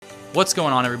What's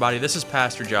going on, everybody? This is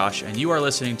Pastor Josh, and you are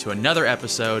listening to another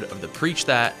episode of the Preach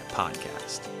That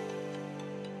podcast.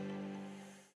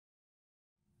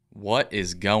 What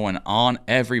is going on,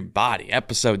 everybody?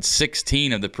 Episode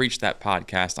 16 of the Preach That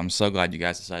podcast. I'm so glad you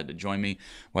guys decided to join me,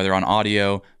 whether on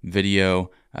audio, video,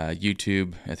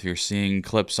 YouTube, if you're seeing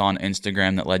clips on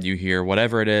Instagram that led you here,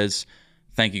 whatever it is.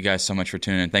 Thank you guys so much for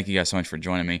tuning in. Thank you guys so much for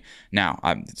joining me. Now,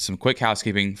 some quick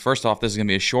housekeeping. First off, this is going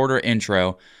to be a shorter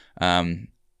intro.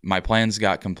 My plans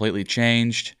got completely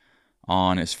changed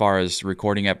on as far as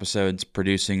recording episodes,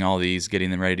 producing all these, getting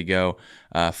them ready to go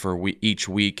for each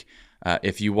week.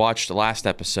 If you watched the last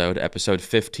episode, episode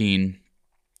 15,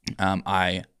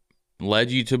 I led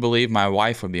you to believe my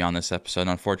wife would be on this episode.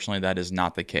 Unfortunately, that is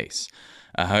not the case.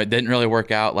 It didn't really work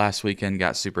out last weekend.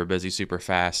 Got super busy, super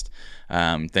fast.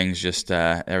 Things just,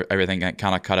 everything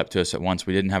kind of caught up to us at once.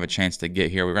 We didn't have a chance to get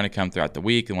here. We were going to come throughout the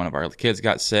week, and one of our kids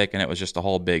got sick, and it was just a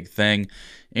whole big thing.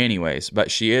 Anyways,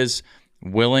 but she is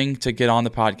willing to get on the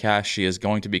podcast. She is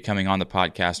going to be coming on the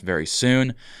podcast very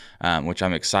soon, which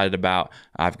I'm excited about.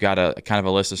 I've got a kind of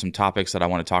a list of some topics that I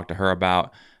want to talk to her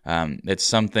about. It's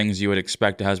some things you would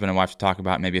expect a husband and wife to talk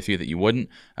about, maybe a few that you wouldn't.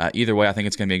 Either way, I think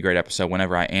it's going to be a great episode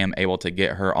whenever I am able to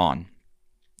get her on.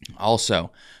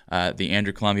 Also, the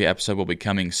Andrew Columbia episode will be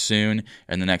coming soon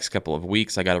in the next couple of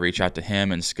weeks. I got to reach out to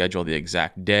him and schedule the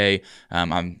exact day.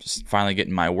 I'm finally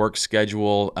getting my work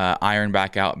schedule ironed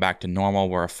back to normal,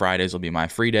 where Fridays will be my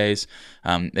free days.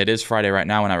 It is Friday right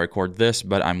now when I record this,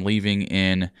 but I'm leaving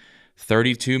in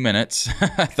 32 minutes.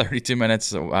 32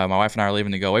 minutes. My wife and I are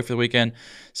leaving to go away for the weekend,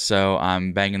 so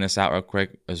I'm banging this out real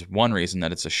quick as one reason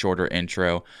that it's a shorter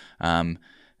intro.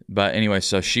 But anyway,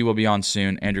 so she will be on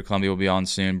soon. Andrew Columbia will be on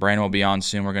soon. Brandon will be on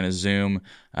soon. We're going to Zoom.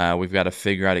 We've got to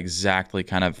figure out exactly,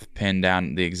 kind of pin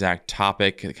down the exact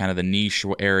topic, kind of the niche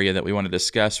area that we want to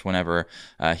discuss whenever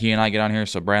he and I get on here.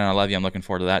 So Brandon, I love you. I'm looking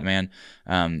forward to that, man.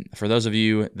 For those of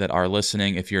you that are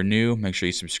listening, if you're new, make sure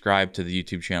you subscribe to the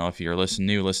YouTube channel. If you're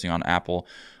listening on Apple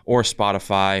or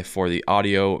Spotify for the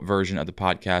audio version of the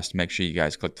podcast, make sure you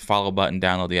guys click the follow button,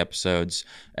 download the episodes,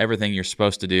 everything you're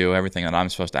supposed to do, everything that I'm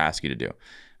supposed to ask you to do.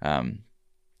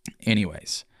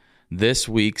 Anyways, this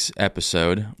week's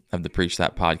episode of the Preach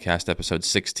That podcast, episode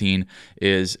 16,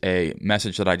 is a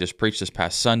message that I just preached this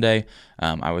past Sunday.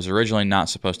 I was originally not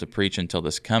supposed to preach until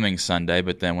this coming Sunday,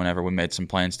 but then whenever we made some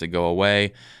plans to go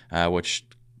away, which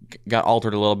got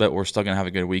altered a little bit, we're still going to have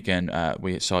a good weekend.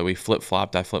 We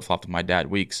flip-flopped. I flip-flopped with my dad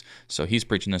weeks. So he's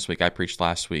preaching this week. I preached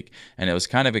last week. And it was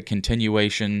kind of a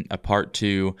continuation, a part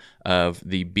 2 of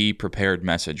the Be Prepared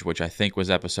message, which I think was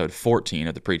episode 14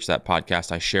 of the Preach That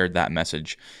podcast. I shared that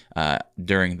message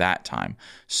during that time.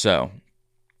 So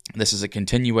this is a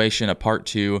continuation, a part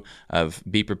 2 of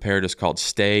Be Prepared. It's called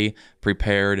Stay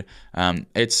Prepared.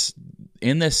 It's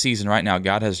in this season right now,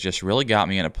 God has just really got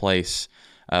me in a place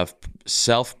of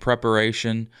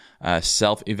self-preparation,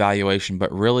 self-evaluation,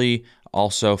 but really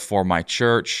also for my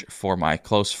church, for my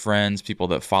close friends, people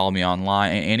that follow me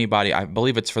online, and anybody. I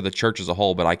believe it's for the church as a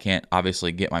whole, but I can't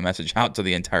obviously get my message out to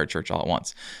the entire church all at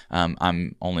once.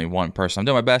 I'm only one person. I'm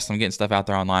doing my best. I'm getting stuff out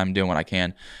there online. I'm doing what I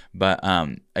can, but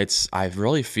I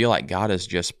really feel like God is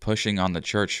just pushing on the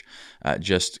church,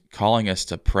 just calling us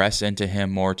to press into Him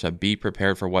more, to be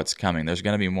prepared for what's coming. There's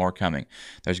going to be more coming.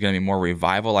 There's going to be more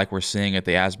revival, like we're seeing at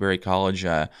the Asbury College.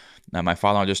 Now, my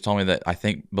father-in-law just told me that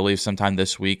believes sometime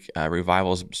this week,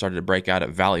 revivals started to break out at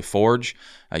Valley Forge.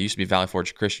 It used to be Valley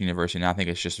Forge Christian University. Now I think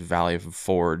it's just Valley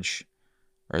Forge,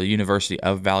 or the University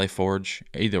of Valley Forge.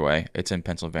 Either way, it's in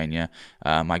Pennsylvania.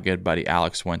 My good buddy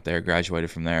Alex went there, graduated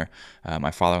from there.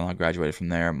 My father-in-law graduated from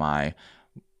there. My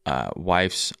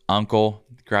wife's uncle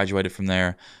graduated from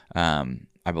there,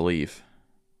 I believe.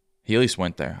 He at least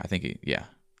went there. I think yeah.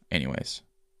 Anyways,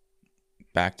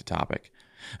 back to topic.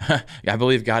 I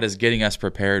believe God is getting us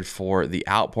prepared for the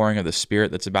outpouring of the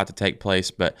Spirit that's about to take place,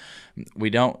 but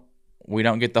we don't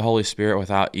get the Holy Spirit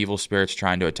without evil spirits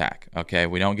trying to attack. Okay,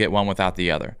 we don't get one without the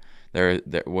other.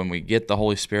 When we get the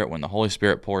Holy Spirit, when the Holy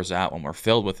Spirit pours out, when we're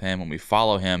filled with Him, when we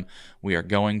follow Him, we are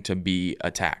going to be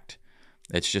attacked.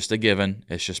 It's just a given.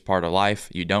 It's just part of life.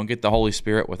 You don't get the Holy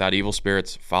Spirit without evil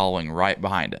spirits following right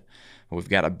behind it. We've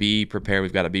got to be prepared.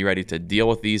 We've got to be ready to deal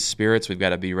with these spirits. We've got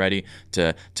to be ready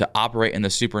to operate in the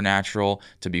supernatural,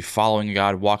 to be following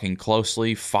God, walking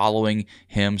closely, following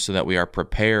Him, so that we are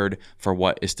prepared for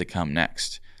what is to come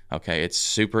next. Okay, it's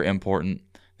super important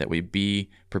that we be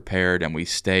prepared and we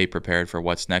stay prepared for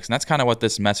what's next. And that's kind of what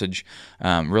this message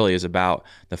really is about.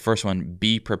 The first one,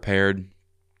 be prepared.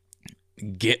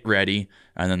 get ready,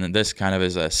 and then this kind of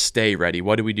is a stay ready.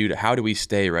 What do we do how do we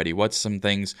stay ready? What are some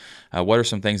things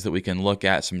that we can look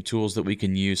at, some tools that we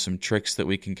can use, some tricks that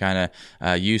we can kind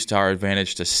of use to our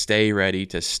advantage to stay ready,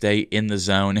 to stay in the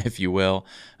zone, if you will.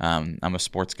 I'm a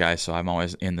sports guy, so I'm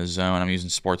always in the zone. I'm using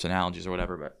sports analogies or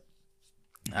whatever, but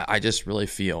I just really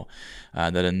feel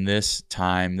that in this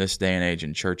time, this day and age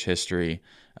in church history,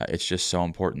 it's just so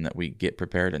important that we get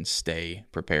prepared and stay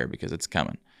prepared, because it's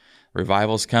coming.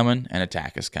 Revival is coming and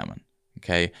attack is coming.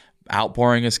 Okay,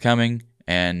 outpouring is coming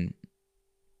and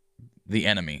the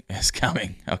enemy is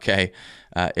coming. Okay,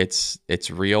 it's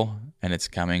real and it's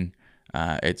coming.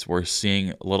 We're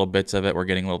seeing little bits of it. We're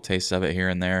getting little tastes of it here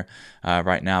and there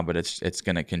right now, but it's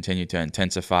going to continue to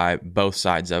intensify. Both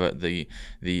sides of it.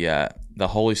 The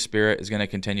Holy Spirit is going to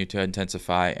continue to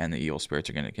intensify, and the evil spirits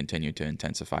are going to continue to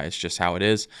intensify. It's just how it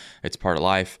is. It's part of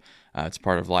life. It's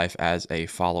part of life as a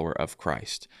follower of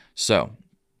Christ. So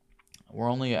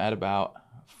we're only at about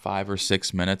 5 or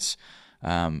 6 minutes,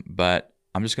 but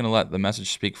I'm just going to let the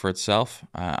message speak for itself.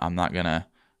 I'm not going to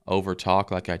over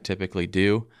talk like I typically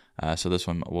do. So this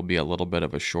one will be a little bit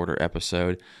of a shorter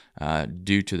episode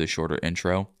due to the shorter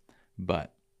intro,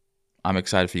 but I'm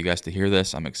excited for you guys to hear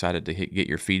this. I'm excited to get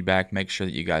your feedback. Make sure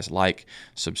that you guys like,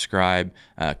 subscribe,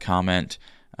 comment,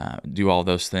 do all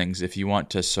those things. If you want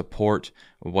to support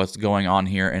what's going on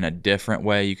here in a different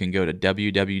way, you can go to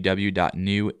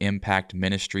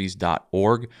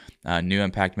www.newimpactministries.org. New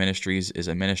Impact Ministries is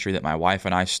a ministry that my wife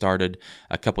and I started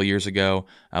a couple years ago.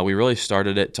 We really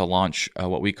started it to launch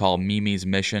what we call Mimi's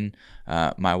Mission.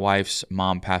 My wife's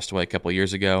mom passed away a couple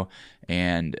years ago,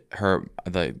 and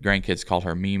the grandkids called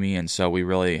her Mimi, and so we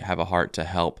really have a heart to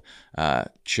help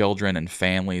children and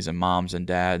families and moms and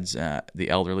dads, the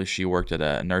elderly. She worked at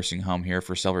a nursing home here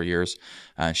for several years.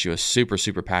 She was super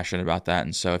passionate about that,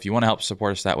 and so if you want to help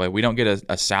support us that way, we don't get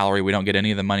a salary. We don't get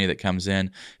any of the money that comes in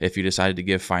if you decided to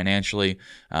give financially.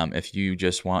 If you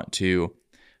just want to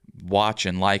watch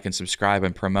and like and subscribe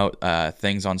and promote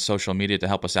things on social media to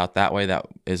help us out that way, that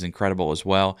is incredible as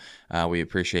well. We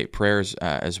appreciate prayers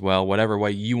as well. Whatever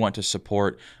way you want to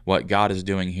support what God is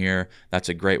doing here, that's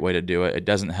a great way to do it. It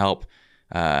doesn't help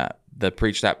the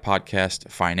Preach That podcast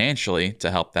financially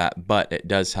to help that, but it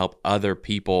does help other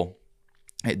people.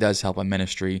 It does help a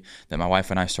ministry that my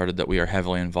wife and I started that we are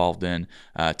heavily involved in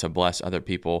to bless other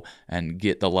people and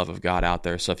get the love of God out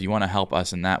there. So if you want to help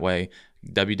us in that way,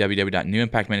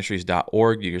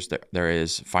 www.newimpactministries.org. There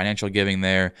is financial giving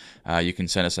there. You can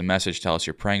send us a message, tell us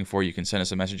you're praying for. You can send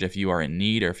us a message if you are in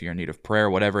need, or if you're in need of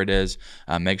prayer, whatever it is.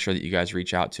 Make sure that you guys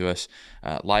reach out to us.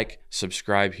 Like,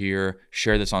 subscribe here,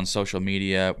 share this on social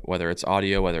media, whether it's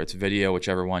audio, whether it's video,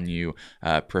 whichever one you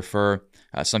prefer.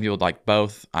 Some people like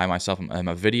both. I myself am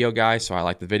a video guy, so I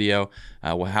like the video.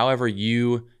 However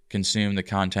you consume the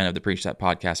content of the Preach That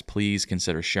podcast, please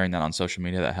consider sharing that on social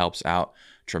media. That helps out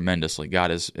tremendously. God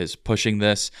is pushing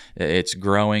this. It's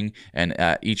growing, and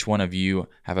each one of you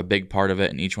have a big part of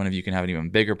it, and each one of you can have an even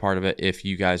bigger part of it if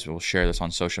you guys will share this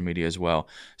on social media as well.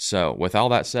 So with all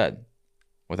that said,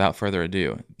 without further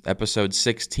ado, episode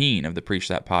 16 of the Preach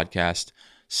That podcast,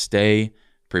 stay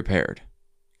prepared.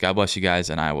 God bless you guys,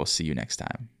 and I will see you next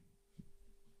time.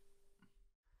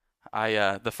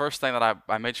 The first thing that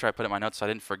I made sure I put in my notes so I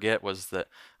didn't forget was that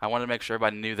I wanted to make sure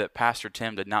everybody knew that Pastor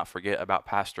Tim did not forget about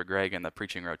Pastor Greg and the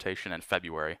preaching rotation in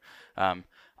February.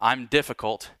 I'm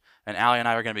difficult, and Allie and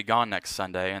I are going to be gone next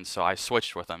Sunday, and so I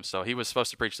switched with him. So he was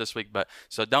supposed to preach this week, but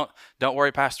so don't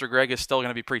worry, Pastor Greg is still going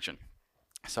to be preaching.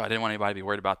 So I didn't want anybody to be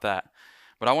worried about that.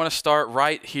 But I want to start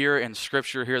right here in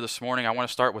Scripture here this morning. I want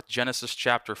to start with Genesis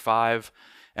chapter 5,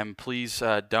 and please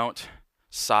don't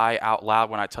sigh out loud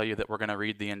when I tell you that we're going to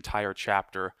read the entire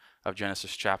chapter of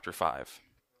Genesis chapter 5.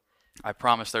 I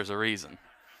promise there's a reason.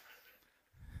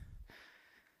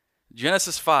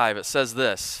 Genesis 5, it says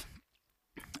this.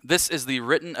 This is the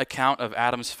written account of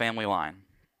Adam's family line.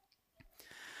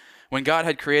 When God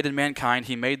had created mankind,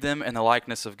 he made them in the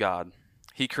likeness of God.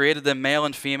 He created them male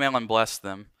and female and blessed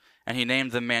them, and he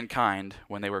named them mankind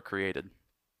when they were created.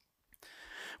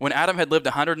 When Adam had lived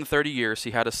 130 years,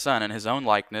 he had a son in his own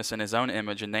likeness and his own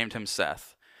image, and named him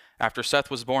Seth. After Seth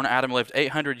was born, Adam lived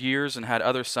 800 years and had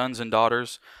other sons and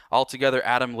daughters. Altogether,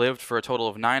 Adam lived for a total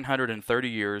of 930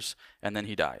 years, and then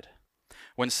he died.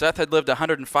 When Seth had lived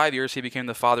 105 years, he became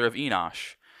the father of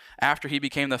Enosh. After he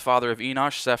became the father of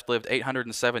Enosh, Seth lived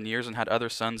 807 years and had other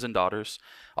sons and daughters.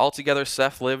 Altogether,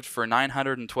 Seth lived for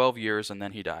 912 years, and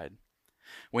then he died.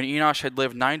 When Enosh had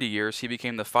lived 90 years, he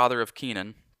became the father of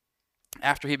Kenan.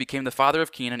 After he became the father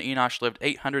of Kenan, Enosh lived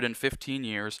 815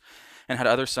 years and had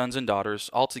other sons and daughters.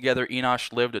 Altogether,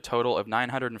 Enosh lived a total of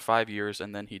 905 years,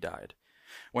 and then he died.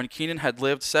 When Kenan had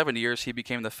lived 70 years, he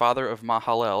became the father of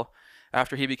Mahalalel.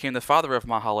 After he became the father of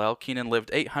Mahalalel, Kenan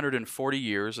lived 840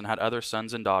 years and had other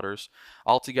sons and daughters.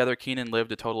 Altogether, Kenan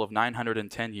lived a total of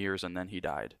 910 years, and then he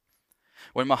died.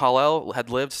 When Mahalalel had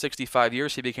lived 65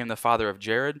 years, he became the father of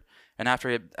Jared. And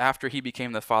after he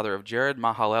became the father of Jared,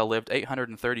 Mahalalel lived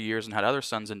 830 years and had other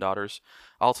sons and daughters.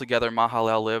 Altogether,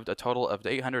 Mahalalel lived a total of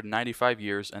 895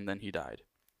 years, and then he died.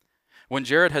 When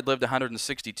Jared had lived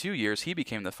 162 years, he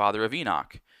became the father of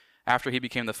Enoch. After he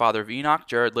became the father of Enoch,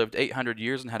 Jared lived 800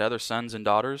 years and had other sons and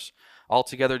daughters.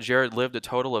 Altogether, Jared lived a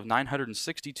total of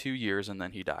 962 years, and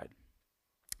then he died.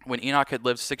 When Enoch had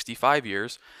lived 65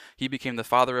 years, he became the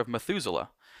father of Methuselah.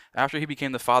 After he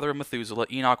became the father of Methuselah,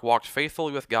 Enoch walked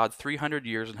faithfully with God 300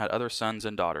 years and had other sons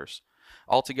and daughters.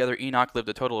 Altogether, Enoch lived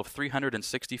a total of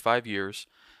 365 years.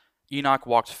 Enoch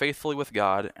walked faithfully with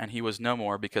God, and he was no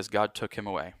more because God took him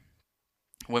away.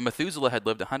 When Methuselah had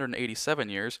lived 187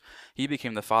 years, he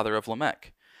became the father of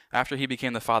Lamech. After he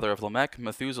became the father of Lamech,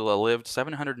 Methuselah lived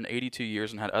 782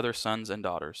 years and had other sons and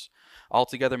daughters.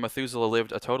 Altogether, Methuselah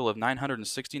lived a total of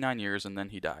 969 years, and then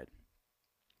he died.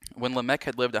 When Lamech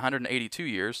had lived 182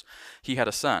 years, he had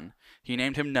a son. He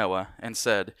named him Noah, and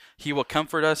said, "He will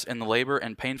comfort us in the labor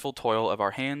and painful toil of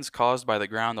our hands caused by the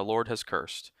ground the Lord has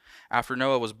cursed." After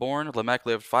Noah was born, Lamech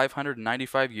lived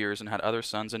 595 years and had other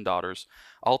sons and daughters.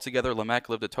 Altogether, Lamech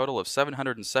lived a total of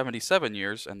 777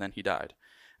 years, and then he died.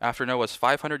 After Noah was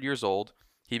 500 years old,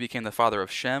 he became the father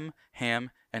of Shem,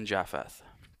 Ham, and Japheth.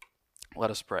 Let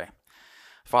us pray.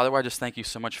 Father, I just thank you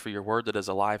so much for your word that is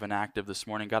alive and active this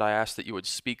morning. God, I ask that you would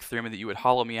speak through me, that you would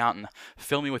hollow me out and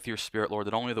fill me with your Spirit, Lord,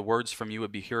 that only the words from you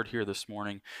would be heard here this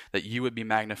morning, that you would be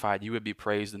magnified, you would be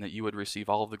praised, and that you would receive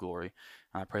all of the glory.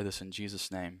 And I pray this in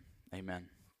Jesus' name. Amen.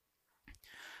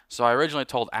 So I originally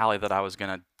told Allie that I was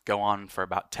going to go on for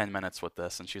about 10 minutes with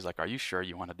this, and she's like, "Are you sure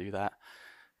you want to do that?"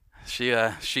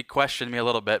 She questioned me a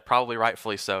little bit, probably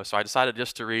rightfully so. So I decided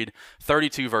just to read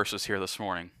 32 verses here this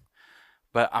morning.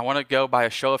 But I want to go by a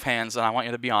show of hands, and I want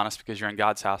you to be honest because you're in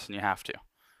God's house and you have to.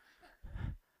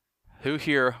 Who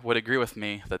here would agree with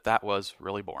me that that was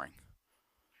really boring?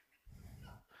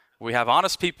 We have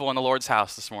honest people in the Lord's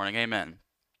house this morning. Amen.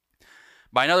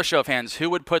 By another show of hands, who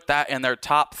would put that in their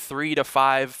top 3 to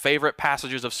 5 favorite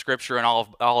passages of Scripture in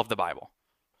all of the Bible?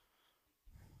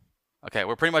 Okay,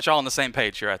 we're pretty much all on the same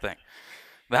page here, I think.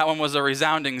 That one was a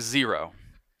resounding 0.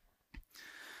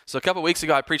 So a couple weeks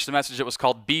ago, I preached a message that was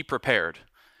called Be Prepared.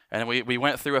 And we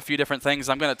went through a few different things.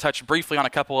 I'm going to touch briefly on a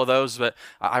couple of those, but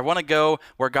I want to go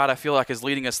where God, I feel like, is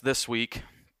leading us this week.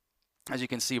 As you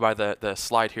can see by the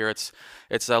slide here, it's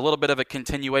a little bit of a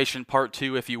continuation, part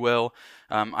 2, if you will.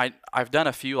 I've done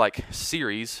a few like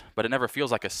series, but it never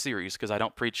feels like a series because I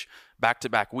don't preach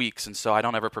back-to-back weeks, and so I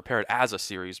don't ever prepare it as a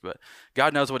series. But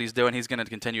God knows what he's doing. He's going to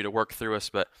continue to work through us.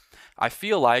 But I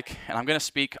feel like, and I'm going to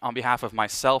speak on behalf of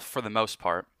myself for the most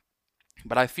part,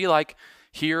 but I feel like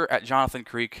here at Jonathan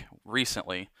Creek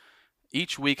recently,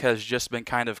 each week has just been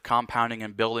kind of compounding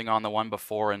and building on the one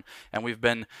before, and we've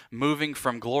been moving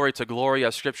from glory to glory,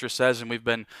 as Scripture says, and we've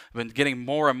been getting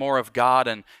more and more of God,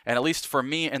 and at least for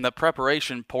me, in the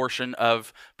preparation portion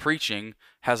of preaching,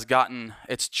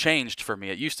 it's changed for me.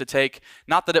 It used to take,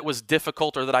 not that it was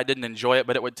difficult or that I didn't enjoy it,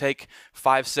 but it would take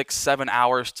 5, 6, 7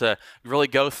 hours to really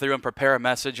go through and prepare a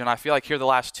message, and I feel like here the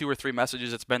last 2 or 3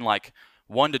 messages, it's been like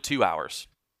 1 to 2 hours.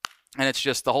 And it's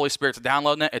just the Holy Spirit's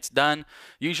downloading it. It's done.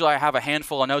 Usually I have a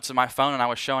handful of notes in my phone, and I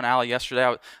was showing Allie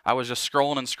yesterday. I was just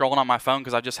scrolling and scrolling on my phone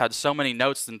because I just had so many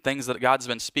notes and things that God's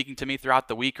been speaking to me throughout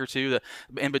the week or two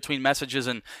in between messages.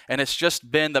 And it's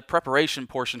just been, the preparation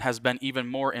portion has been even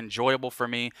more enjoyable for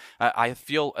me. I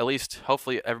feel, at least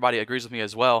hopefully everybody agrees with me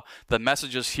as well, the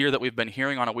messages here that we've been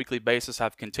hearing on a weekly basis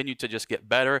have continued to just get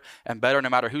better and better, no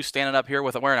matter who's standing up here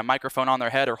with wearing a microphone on their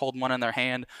head or holding one in their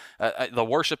hand. The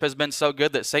worship has been so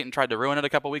good that Satan tried to ruin it a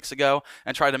couple weeks ago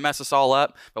and tried to mess us all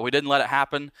up, but we didn't let it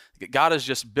happen. God is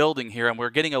just building here, and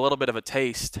we're getting a little bit of a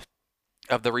taste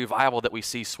of the revival that we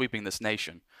see sweeping this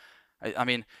nation. I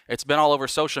mean, it's been all over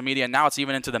social media, and now it's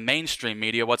even into the mainstream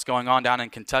media, what's going on down in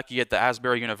Kentucky at the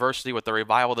Asbury University with the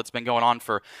revival that's been going on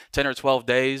for 10 or 12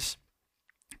 days.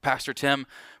 Pastor Tim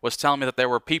was telling me that there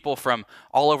were people from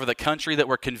all over the country that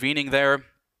were convening there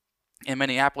in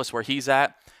Minneapolis where he's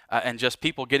at. And just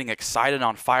people getting excited,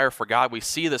 on fire for God. We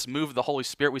see this move of the Holy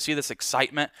Spirit. We see this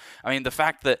excitement. I mean, the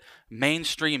fact that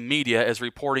mainstream media is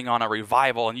reporting on a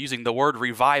revival and using the word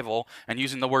revival and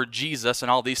using the word Jesus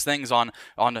and all these things on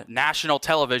national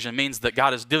television means that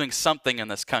God is doing something in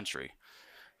this country.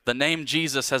 The name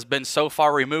Jesus has been so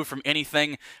far removed from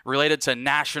anything related to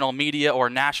national media or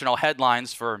national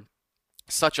headlines for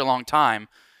such a long time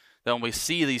that when we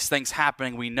see these things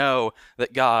happening, we know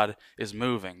that God is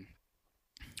moving.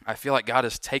 I feel like God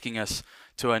is taking us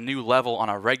to a new level on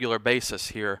a regular basis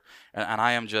here, and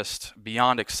I am just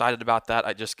beyond excited about that.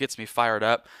 It just gets me fired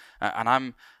up,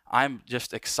 and I'm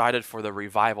just excited for the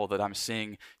revival that I'm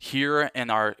seeing here in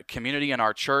our community, in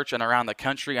our church, and around the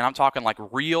country, and I'm talking like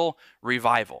real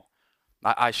revival.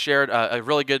 I shared a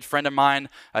really good friend of mine,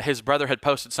 his brother had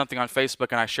posted something on Facebook,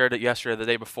 and I shared it yesterday, the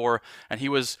day before, and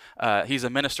he's a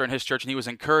minister in his church, and he was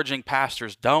encouraging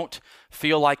pastors, don't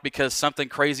feel like because something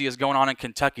crazy is going on in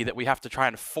Kentucky that we have to try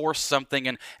and force something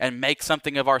and make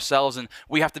something of ourselves, and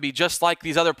we have to be just like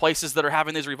these other places that are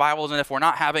having these revivals, and if we're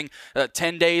not having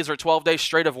 10 days or 12 days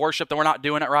straight of worship, then we're not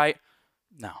doing it right.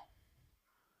 No.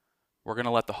 We're going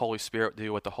to let the Holy Spirit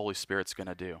do what the Holy Spirit's going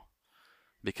to do,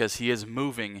 because he is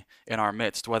moving in our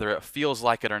midst, whether it feels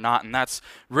like it or not. And that's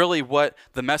really what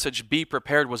the message Be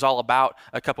Prepared was all about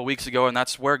a couple weeks ago, and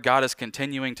that's where God is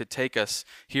continuing to take us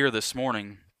here this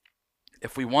morning.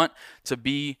 If we want to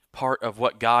be part of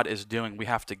what God is doing, we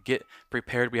have to get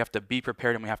prepared, we have to be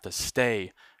prepared, and we have to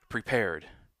stay prepared.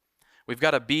 We've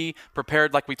got to be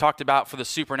prepared like we talked about for the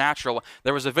supernatural.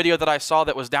 There was a video that I saw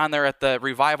that was down there at the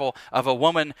revival of a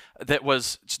woman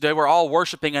they were all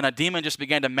worshiping, and a demon just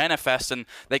began to manifest, and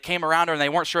they came around her and they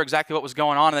weren't sure exactly what was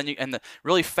going on, and then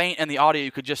really faint in the audio,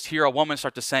 you could just hear a woman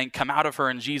start to saying, "Come out of her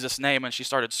in Jesus' name," and she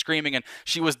started screaming, and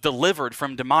she was delivered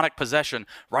from demonic possession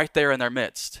right there in their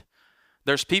midst.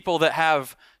 There's people that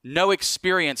have no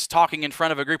experience talking in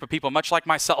front of a group of people, much like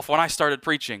myself when I started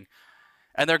preaching.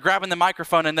 And they're grabbing the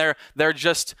microphone and they're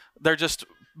just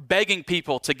begging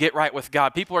people to get right with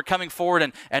God. People are coming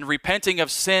forward and repenting of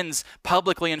sins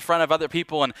publicly in front of other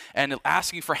people and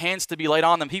asking for hands to be laid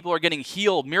on them. People are getting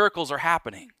healed. Miracles are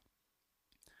happening.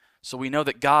 So we know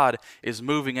that God is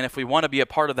moving, and if we want to be a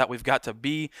part of that, we've got to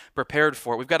be prepared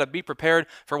for it. We've got to be prepared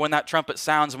for when that trumpet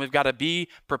sounds, and we've got to be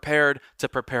prepared to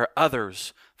prepare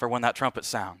others for when that trumpet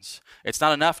sounds. It's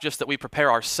not enough just that we prepare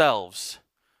ourselves.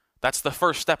 That's the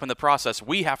first step in the process.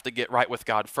 We have to get right with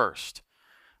God first.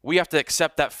 We have to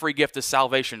accept that free gift of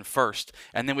salvation first,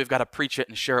 and then we've got to preach it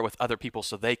and share it with other people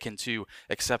so they can too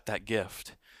accept that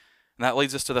gift. And that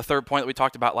leads us to the third point that we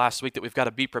talked about last week, that we've got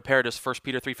to be prepared, as 1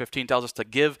 Peter 3:15 tells us, to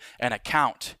give an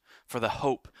account for the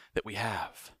hope that we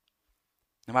have.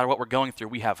 No matter what we're going through,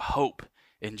 we have hope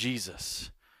in Jesus.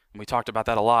 And we talked about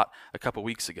that a lot a couple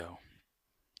weeks ago.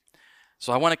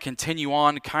 So I want to continue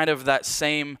on kind of that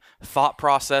same thought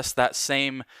process, that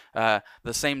same the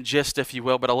same gist, if you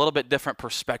will, but a little bit different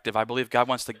perspective. I believe God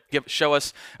wants to show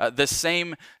us the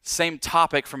same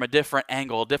topic from a different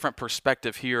angle, a different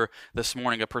perspective here this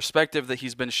morning, a perspective that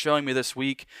he's been showing me this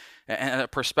week, and a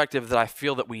perspective that I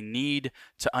feel that we need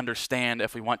to understand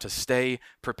if we want to stay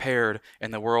prepared in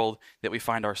the world that we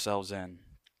find ourselves in.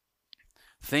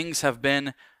 Things have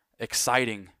been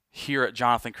exciting here at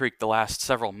Jonathan Creek the last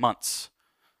several months,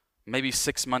 maybe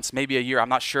 6 months, maybe a year. I'm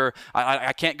not sure.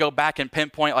 I can't go back and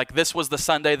pinpoint like this was the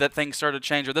Sunday that things started to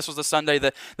change, or this was the Sunday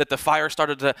that the fire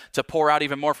started to pour out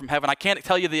even more from heaven. I can't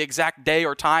tell you the exact day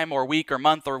or time or week or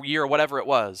month or year or whatever it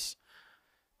was.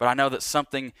 But I know that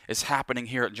something is happening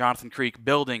here at Jonathan Creek,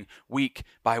 building week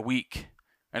by week.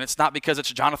 And it's not because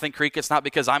it's Jonathan Creek. It's not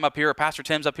because I'm up here, or Pastor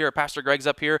Tim's up here, or Pastor Greg's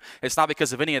up here. It's not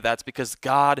because of any of that. It's because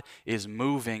God is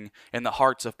moving in the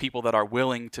hearts of people that are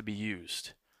willing to be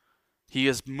used. He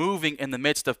is moving in the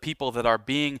midst of people that are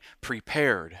being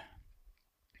prepared.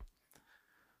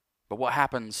 But what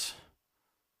happens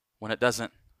when it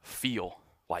doesn't feel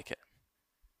like it?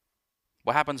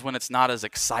 What happens when it's not as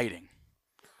exciting?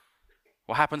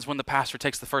 What happens when the pastor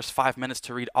takes the first 5 minutes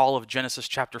to read all of Genesis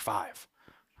chapter 5?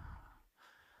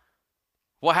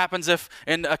 What happens if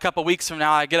in a couple weeks from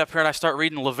now I get up here and I start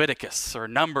reading Leviticus or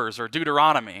Numbers or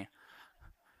Deuteronomy?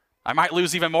 I might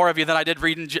lose even more of you than I did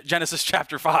reading Genesis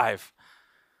chapter 5.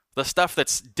 The stuff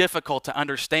that's difficult to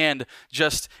understand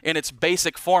just in its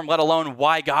basic form, let alone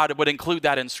why God would include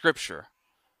that in Scripture.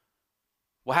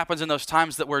 What happens in those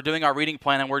times that we're doing our reading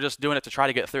plan and we're just doing it to try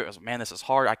to get through it? Man, this is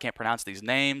hard. I can't pronounce these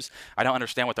names. I don't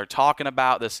understand what they're talking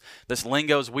about. This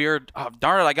lingo's weird. Oh,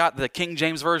 darn it, I got the King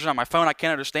James Version on my phone. I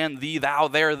can't understand thee, thou,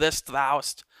 there, this,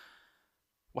 thou'st.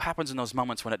 What happens in those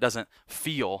moments when it doesn't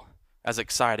feel as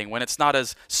exciting, when it's not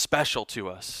as special to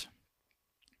us?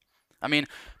 I mean,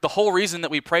 the whole reason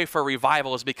that we pray for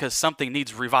revival is because something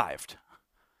needs revived.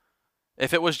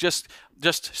 If it was just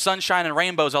sunshine and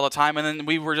rainbows all the time, and then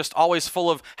we were just always full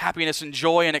of happiness and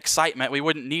joy and excitement, we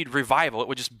wouldn't need revival. It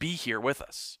would just be here with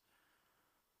us.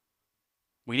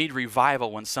 We need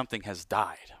revival when something has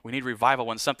died. We need revival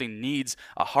when something needs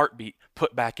a heartbeat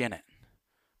put back in it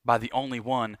by the only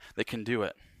one that can do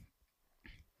it.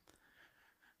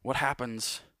 What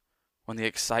happens when the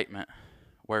excitement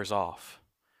wears off.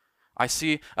 I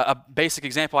see a basic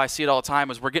example. I see it all the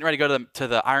time is we're getting ready to go to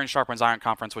the Iron Sharpens Iron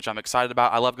conference, which I'm excited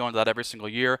about. I love going to that every single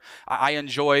year. I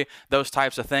enjoy those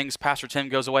types of things. Pastor Tim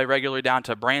goes away regularly down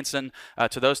to Branson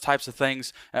to those types of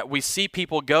things. We see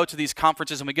people go to these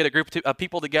conferences, and we get a group of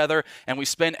people together, and we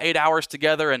spend 8 hours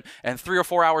together and 3 or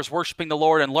 4 hours worshiping the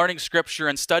Lord and learning Scripture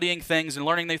and studying things and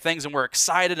learning new things, and we're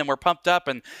excited and we're pumped up.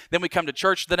 And then we come to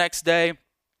church the next day.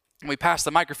 We pass the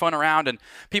microphone around and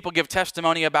people give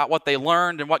testimony about what they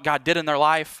learned and what God did in their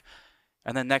life.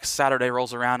 And then next Saturday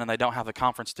rolls around and they don't have the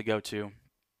conference to go to.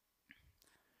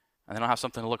 And they don't have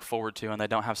something to look forward to, and they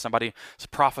don't have somebody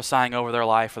prophesying over their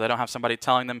life, or they don't have somebody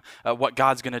telling them what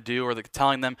God's going to do, or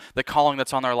telling them the calling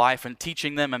that's on their life and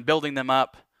teaching them and building them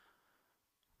up.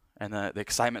 And the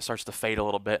excitement starts to fade a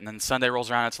little bit. And then Sunday rolls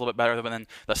around, it's a little bit better. But then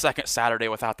the second Saturday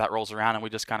without that rolls around, and we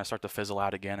just kind of start to fizzle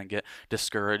out again and get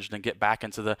discouraged and get back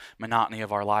into the monotony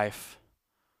of our life.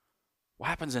 What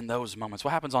happens in those moments? What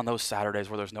happens on those Saturdays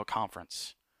where there's no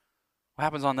conference? What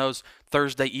happens on those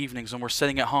Thursday evenings when we're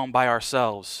sitting at home by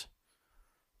ourselves?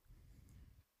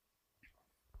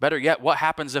 Better yet, what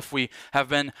happens if we have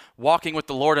been walking with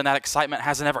the Lord and that excitement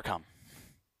hasn't ever come?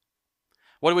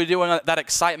 What do we do when that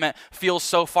excitement feels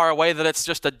so far away that it's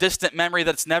just a distant memory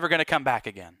that's never going to come back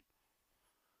again?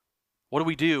 What do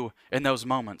we do in those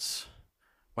moments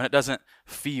when it doesn't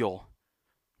feel,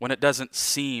 when it doesn't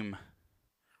seem?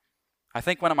 I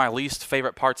think one of my least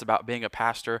favorite parts about being a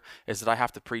pastor is that I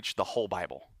have to preach the whole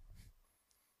Bible.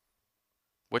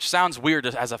 Which sounds weird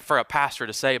for a pastor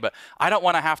to say, but I don't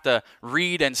want to have to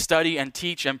read and study and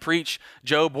teach and preach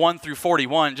Job 1 through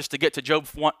 41 just to get to Job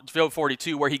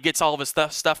 42 where he gets all of his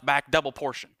stuff back double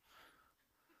portion.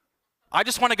 I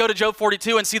just want to go to Job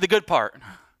 42 and see the good part.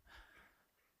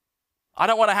 I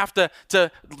don't want to have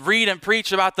to read and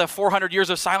preach about the 400 years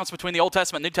of silence between the Old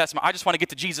Testament and New Testament. I just want to get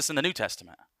to Jesus in the New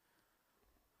Testament.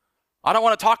 I don't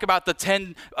want to talk about the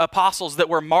 10 apostles that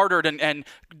were martyred and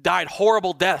died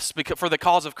horrible deaths for the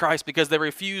cause of Christ because they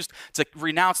refused to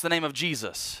renounce the name of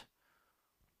Jesus.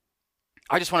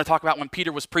 I just want to talk about when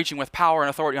Peter was preaching with power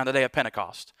and authority on the day of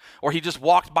Pentecost, or he just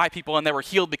walked by people and they were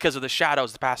healed because of the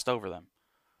shadows that passed over them.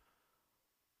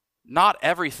 Not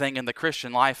everything in the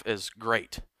Christian life is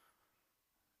great.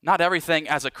 Not everything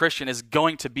as a Christian is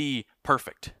going to be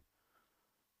perfect.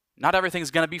 Not everything's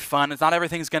going to be fun. Not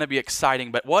everything's going to be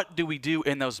exciting. But what do we do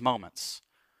in those moments?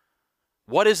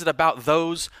 What is it about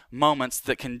those moments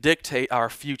that can dictate our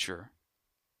future?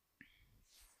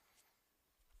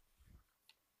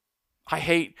 I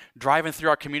hate driving through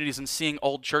our communities and seeing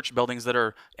old church buildings that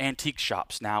are antique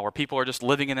shops now, where people are just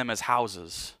living in them as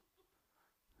houses.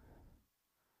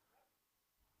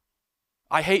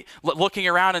 I hate looking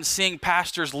around and seeing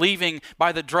pastors leaving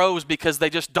by the droves because they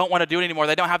just don't want to do it anymore.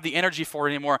 They don't have the energy for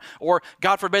it anymore. Or,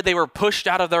 God forbid, they were pushed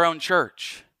out of their own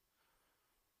church.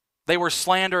 They were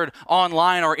slandered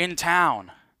online or in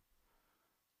town.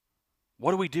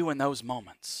 What do we do in those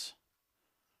moments?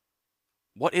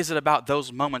 What is it about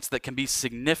those moments that can be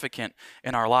significant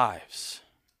in our lives?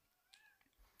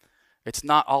 It's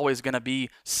not always going to be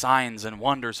signs and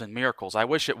wonders and miracles. I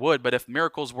wish it would, but if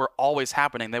miracles were always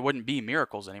happening, they wouldn't be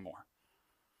miracles anymore.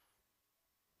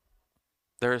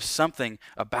 There is something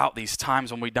about these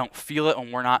times when we don't feel it,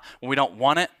 when we don't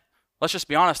want it. Let's just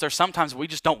be honest, there's sometimes we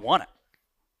just don't want it.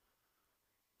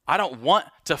 I don't want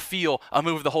to feel a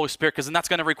move of the Holy Spirit because then that's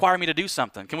going to require me to do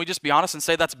something. Can we just be honest and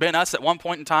say that's been us at one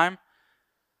point in time?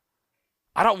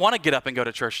 I don't want to get up and go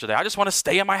to church today. I just want to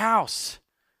stay in my house.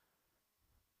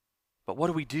 But what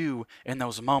do we do in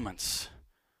those moments?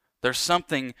 There's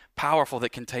something powerful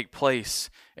that can take place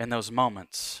in those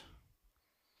moments.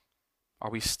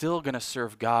 Are we still going to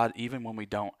serve God even when we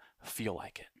don't feel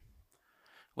like it?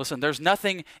 Listen, there's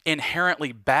nothing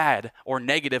inherently bad or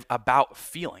negative about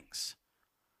feelings.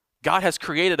 God has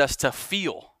created us to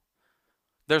feel.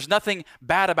 There's nothing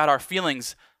bad about our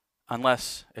feelings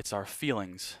unless it's our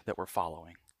feelings that we're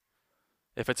following.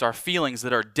 If it's our feelings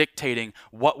that are dictating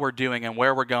what we're doing and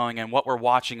where we're going and what we're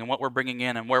watching and what we're bringing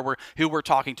in and who we're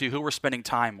talking to, who we're spending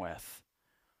time with.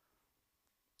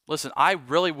 Listen, I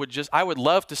would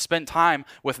love to spend time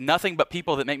with nothing but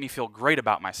people that make me feel great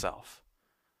about myself.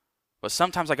 But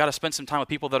sometimes I got to spend some time with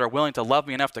people that are willing to love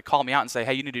me enough to call me out and say,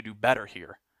 hey, you need to do better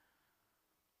here.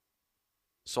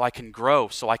 So I can grow,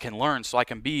 so I can learn, so I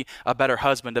can be a better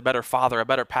husband, a better father, a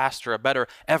better pastor, a better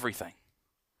everything.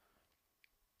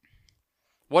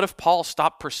 What if Paul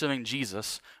stopped pursuing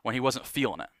Jesus when he wasn't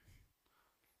feeling it?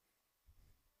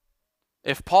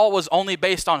 If Paul was only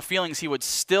based on feelings, he would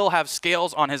still have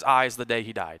scales on his eyes the day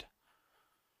he died.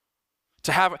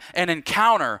 To have an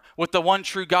encounter with the one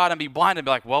true God and be blinded and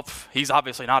be like, well, he's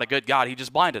obviously not a good God. He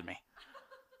just blinded me.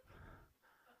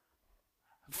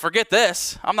 forget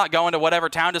this. I'm not going to whatever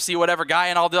town to see whatever guy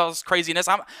and all this craziness.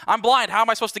 I'm blind. How am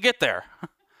I supposed to get there?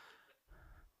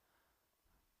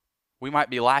 We might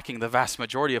be lacking the vast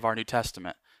majority of our New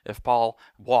Testament if Paul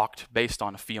walked based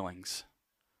on feelings.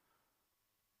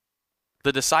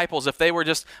 The disciples, if they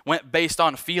went based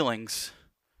on feelings,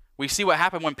 we see what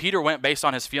happened when Peter went based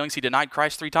on his feelings. He denied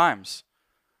Christ 3 times.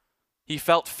 He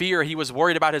felt fear. He was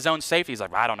worried about his own safety. He's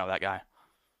like, I don't know that guy.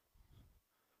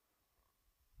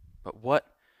 But what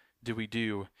do we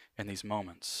do in these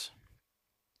moments?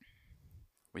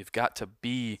 We've got to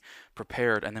be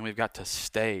prepared, and then we've got to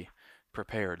stay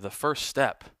prepared. The first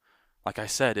step, like I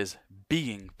said, is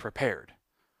being prepared.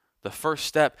 The first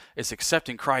step is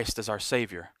accepting Christ as our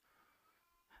Savior.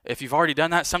 If you've already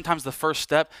done that, sometimes the first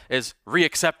step is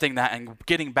reaccepting that and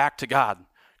getting back to God.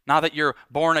 Not that you're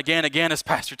born again, as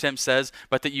Pastor Tim says,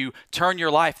 but that you turn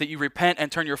your life, that you repent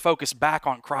and turn your focus back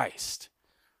on Christ.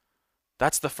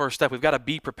 That's the first step. We've got to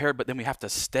be prepared, but then we have to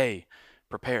stay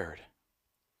prepared.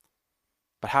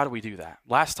 But how do we do that?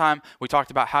 Last time we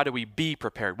talked about how do we be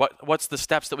prepared. What's the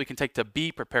steps that we can take to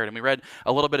be prepared? And we read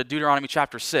a little bit of Deuteronomy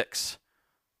chapter 6.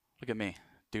 Look at me.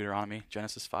 Deuteronomy,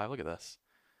 Genesis 5. Look at this.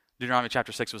 Deuteronomy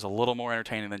chapter 6 was a little more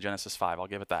entertaining than Genesis 5. I'll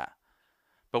give it that.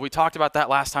 But we talked about that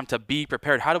last time, to be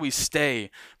prepared. How do we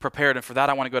stay prepared? And for that,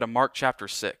 I want to go to Mark chapter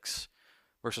 6,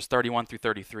 verses 31 through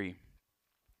 33.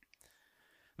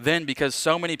 Then, because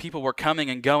so many people were coming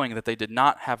and going that they did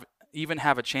not even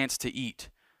have a chance to eat,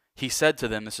 he said to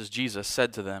them, this is Jesus,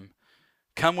 said to them,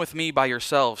 "Come with me by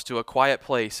yourselves to a quiet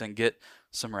place and get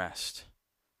some rest."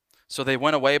 So they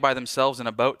went away by themselves in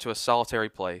a boat to a solitary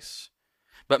place.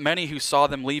 But many who saw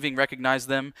them leaving recognized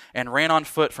them and ran on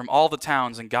foot from all the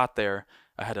towns and got there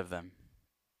ahead of them.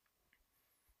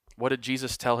 What did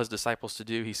Jesus tell his disciples to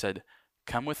do? He said,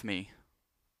 "Come with me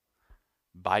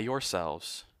by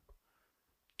yourselves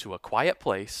to a quiet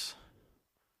place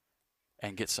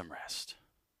and get some rest."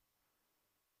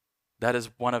 That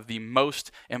is one of the most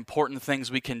important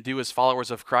things we can do as followers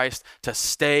of Christ, to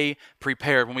stay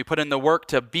prepared. When we put in the work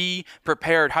to be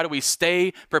prepared, how do we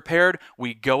stay prepared?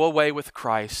 We go away with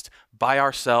Christ by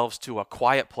ourselves to a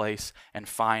quiet place and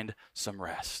find some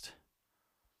rest.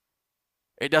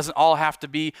 It doesn't all have to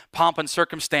be pomp and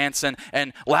circumstance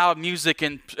and loud music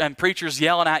and preachers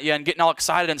yelling at you and getting all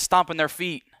excited and stomping their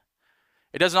feet.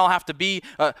 It doesn't all have to be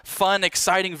fun,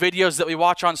 exciting videos that we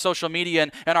watch on social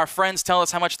media and our friends tell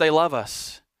us how much they love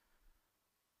us.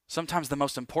 Sometimes the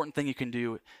most important thing you can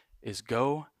do is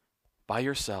go by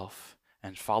yourself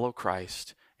and follow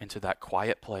Christ into that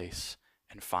quiet place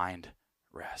and find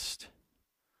rest.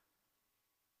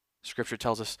 Scripture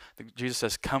tells us, Jesus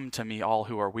says, "Come to me, all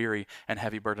who are weary and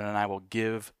heavy burdened, and I will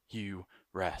give you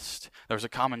rest." There's a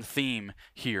common theme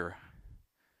here.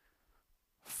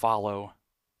 Follow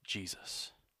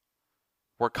Jesus.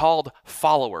 We're called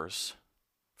followers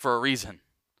for a reason.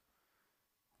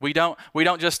 We don't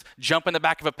just jump in the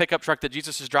back of a pickup truck that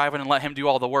Jesus is driving and let him do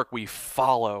all the work. We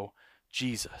follow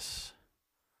Jesus.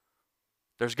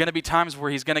 There's going to be times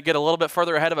where he's going to get a little bit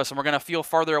further ahead of us and we're going to feel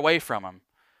farther away from him.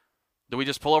 Do we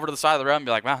just pull over to the side of the road and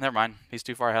be like, well, never mind, he's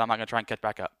too far ahead, I'm not going to try and catch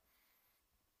back up?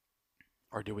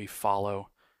 Or do we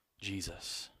follow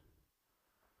Jesus?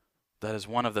 That is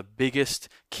one of the biggest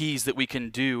keys that we can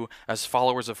do as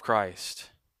followers of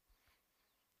Christ.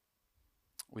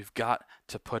 We've got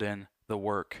to put in the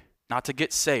work, not to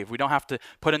get saved. We don't have to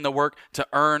put in the work to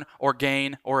earn or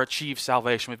gain or achieve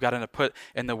salvation. We've got to put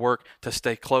in the work to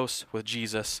stay close with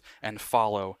Jesus and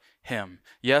follow him.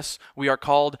 Yes, we are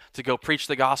called to go preach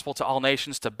the gospel to all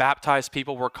nations, to baptize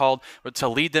people. We're called to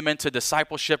lead them into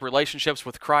discipleship relationships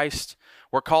with Christ.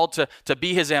 We're called to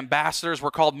be his ambassadors. We're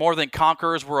called more than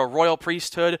conquerors. We're a royal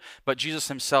priesthood. But Jesus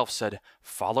himself said,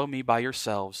 "Follow me by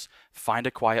yourselves, find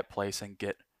a quiet place and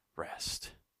get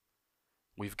rest."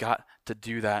 We've got to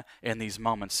do that in these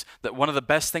moments. That one of the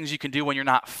best things you can do when you're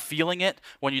not feeling it,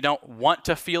 when you don't want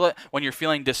to feel it, when you're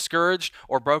feeling discouraged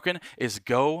or broken, is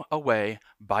go away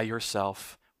by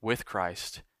yourself with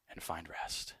Christ and find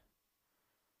rest.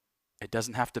 It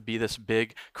doesn't have to be this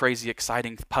big, crazy,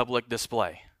 exciting public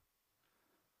display.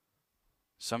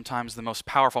 Sometimes the most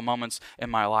powerful moments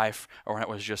in my life are when it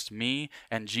was just me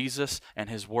and Jesus and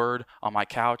his word on my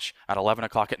couch at 11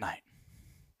 o'clock at night.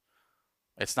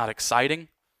 It's not exciting.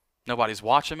 Nobody's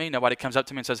watching me. Nobody comes up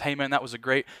to me and says, "Hey man, that was a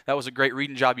great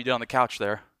reading job you did on the couch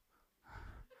there."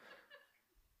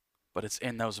 But it's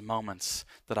in those moments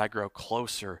that I grow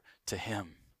closer to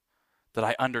him, that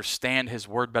I understand his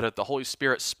word better, that the Holy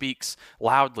Spirit speaks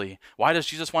loudly. Why does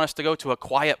Jesus want us to go to a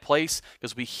quiet place?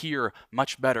 Because we hear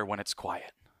much better when it's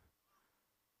quiet.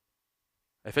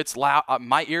 If it's loud,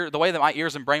 the way that my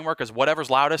ears and brain work is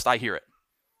whatever's loudest, I hear it.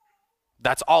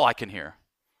 That's all I can hear.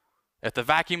 If the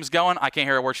vacuum's going, I can't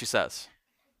hear a word she says.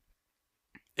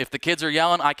 If the kids are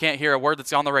yelling, I can't hear a word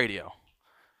that's on the radio.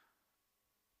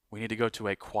 We need to go to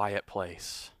a quiet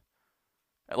place.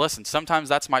 And listen, sometimes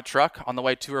that's my truck on the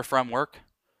way to or from work.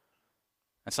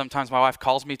 And sometimes my wife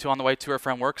calls me to on the way to or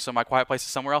from work, so my quiet place is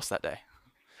somewhere else that day.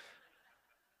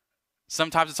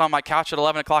 Sometimes it's on my couch at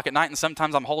 11 o'clock at night, and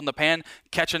sometimes I'm holding the pan,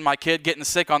 catching my kid getting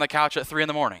sick on the couch at 3 in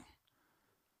the morning.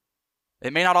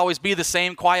 It may not always be the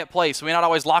same quiet place. We may not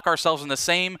always lock ourselves in the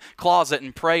same closet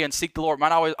and pray and seek the Lord. We might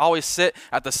not always sit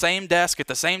at the same desk at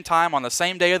the same time on the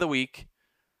same day of the week.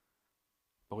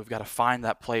 But we've got to find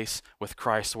that place with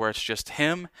Christ where it's just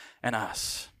Him and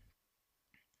us.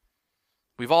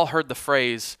 We've all heard the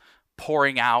phrase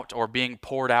pouring out or being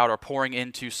poured out or pouring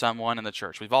into someone in the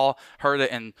church. We've all heard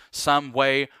it in some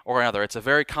way or another. It's a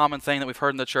very common thing that we've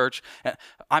heard in the church.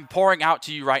 I'm pouring out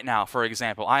to you right now, for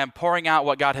example. I am pouring out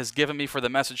what God has given me for the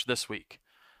message this week.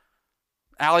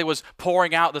 Allie was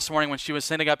pouring out this morning when she was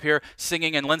sitting up here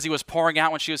singing, and Lindsay was pouring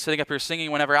out when she was sitting up here singing.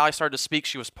 Whenever Allie started to speak,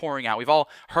 she was pouring out. We've all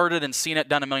heard it and seen it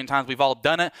done a million times. We've all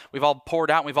done it. We've all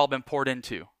poured out, and we've all been poured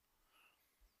into.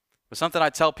 But something I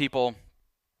tell people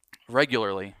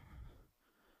regularly,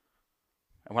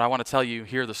 and what I want to tell you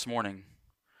here this morning,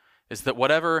 is that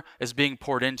whatever is being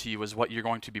poured into you is what you're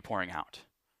going to be pouring out.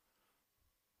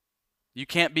 You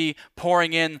can't be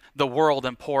pouring in the world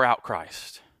and pour out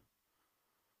Christ.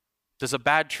 Does a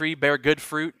bad tree bear good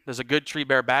fruit? Does a good tree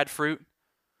bear bad fruit?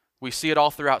 We see it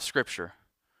all throughout Scripture.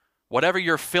 Whatever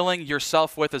you're filling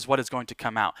yourself with is what is going to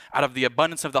come out. Out of the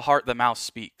abundance of the heart, the mouth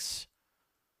speaks.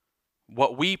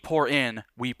 What we pour in,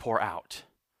 we pour out.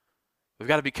 We've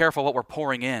got to be careful what we're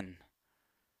pouring in.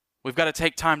 We've got to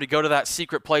take time to go to that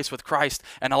secret place with Christ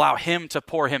and allow Him to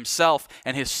pour Himself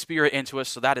and His Spirit into us,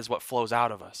 so that is what flows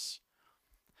out of us.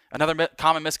 Another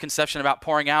common misconception about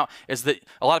pouring out is that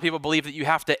a lot of people believe that you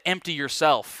have to empty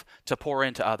yourself to pour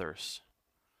into others.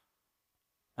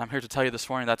 I'm here to tell you this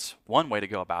morning that's one way to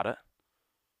go about it.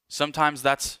 Sometimes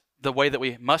that's the way that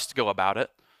we must go about it.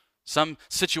 Some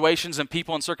situations and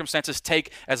people and circumstances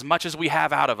take as much as we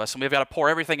have out of us, and we've got to pour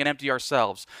everything and empty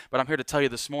ourselves. But I'm here to tell you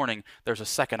this morning there's a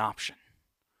second option.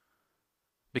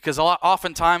 Because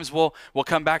oftentimes we'll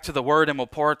come back to the Word and we'll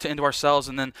pour it into ourselves,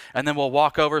 and then we'll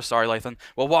walk over. Sorry, Lathan.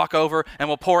 We'll walk over and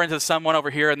we'll pour into someone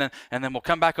over here, and then we'll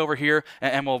come back over here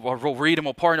and we'll read and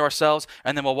we'll pour into ourselves,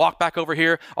 and then we'll walk back over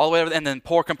here all the way over, and then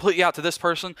pour completely out to this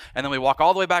person, and then we walk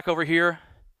all the way back over here.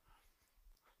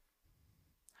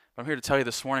 I'm here to tell you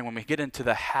this morning, when we get into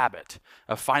the habit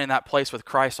of finding that place with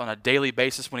Christ on a daily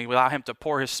basis, when we allow Him to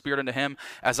pour His Spirit into Him,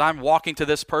 as I'm walking to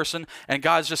this person and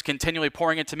God's just continually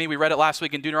pouring into me. We read it last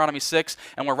week in Deuteronomy 6,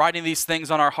 and we're writing these things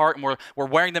on our heart, and we're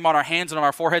wearing them on our hands and on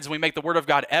our foreheads, and we make the Word of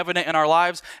God evident in our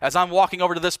lives. As I'm walking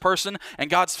over to this person and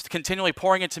God's continually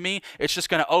pouring into me, it's just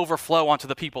going to overflow onto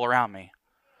the people around me.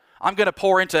 I'm going to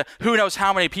pour into who knows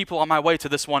how many people on my way to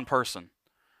this one person.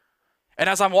 And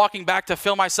as I'm walking back to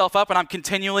fill myself up and I'm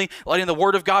continually letting the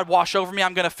Word of God wash over me,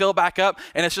 I'm going to fill back up,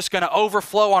 and it's just going to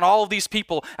overflow on all of these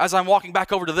people as I'm walking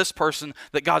back over to this person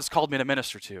that God's called me to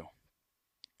minister to.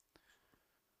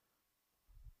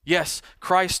 Yes,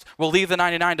 Christ will leave the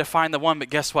 99 to find the one, but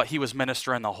guess what? He was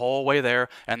ministering the whole way there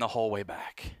and the whole way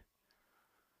back.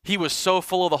 He was so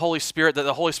full of the Holy Spirit that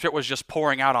the Holy Spirit was just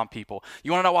pouring out on people.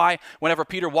 You want to know why? Whenever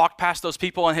Peter walked past those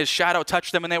people and his shadow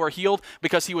touched them and they were healed,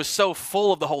 because he was so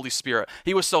full of the Holy Spirit.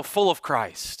 He was so full of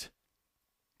Christ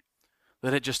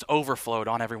that it just overflowed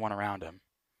on everyone around him.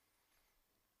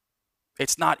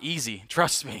 It's not easy,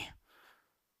 trust me.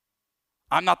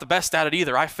 I'm not the best at it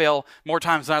either. I fail more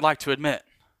times than I'd like to admit.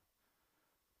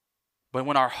 But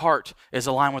when our heart is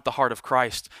aligned with the heart of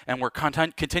Christ and we're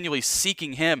continually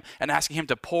seeking Him and asking Him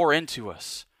to pour into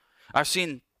us. I've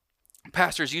seen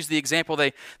pastors use the example,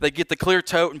 they get the clear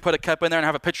tote and put a cup in there and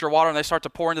have a pitcher of water, and they start to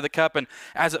pour into the cup, and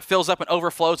as it fills up and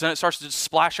overflows, and it starts to just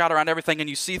splash out around everything, and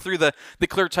you see through the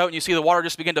clear tote and you see the water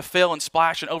just begin to fill and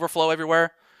splash and overflow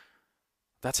everywhere.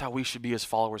 That's how we should be as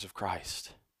followers of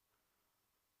Christ.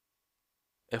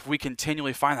 If we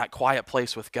continually find that quiet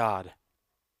place with God,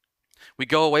 we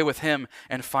go away with Him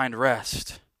and find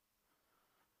rest.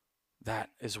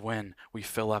 That is when we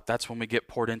fill up. That's when we get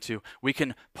poured into. We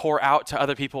can pour out to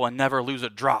other people and never lose a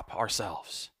drop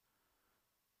ourselves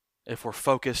if we're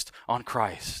focused on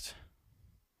Christ.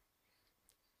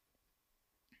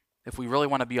 If we really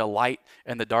want to be a light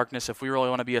in the darkness, if we really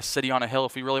want to be a city on a hill,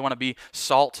 if we really want to be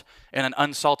salt in an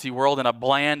unsalty world, in a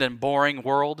bland and boring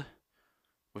world,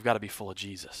 we've got to be full of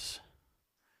Jesus.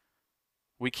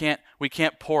 We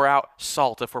can't pour out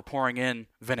salt if we're pouring in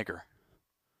vinegar.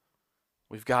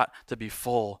 We've got to be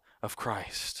full of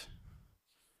Christ.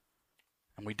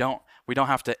 And we don't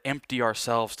have to empty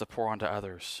ourselves to pour onto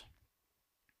others.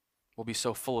 We'll be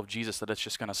so full of Jesus that it's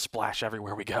just going to splash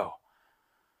everywhere we go.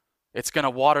 It's going to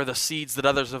water the seeds that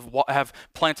others have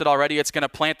planted already. It's going to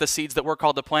plant the seeds that we're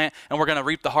called to plant, and we're going to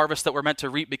reap the harvest that we're meant to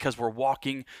reap because we're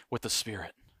walking with the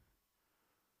Spirit.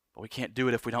 But we can't do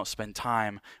it if we don't spend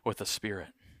time with the Spirit.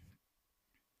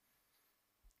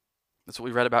 That's what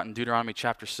we read about in Deuteronomy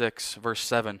chapter 6, verse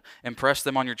 7. Impress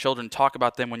them on your children. Talk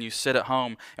about them when you sit at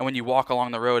home and when you walk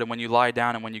along the road and when you lie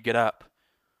down and when you get up.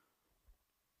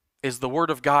 Is the Word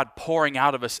of God pouring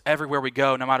out of us everywhere we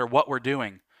go, no matter what we're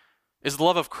doing? Is the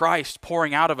love of Christ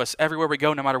pouring out of us everywhere we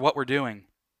go, no matter what we're doing?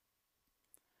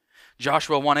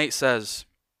 Joshua 1:8 says,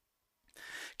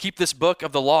 keep this book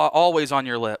of the law always on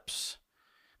your lips.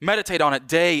 Meditate on it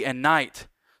day and night,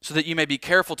 so that you may be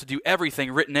careful to do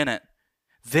everything written in it.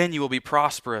 Then you will be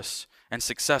prosperous and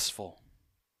successful.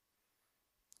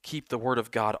 Keep the word of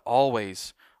God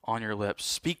always on your lips.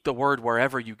 Speak the word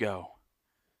wherever you go.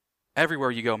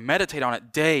 Everywhere you go, meditate on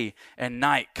it day and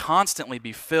night. Constantly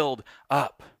be filled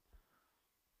up.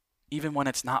 Even when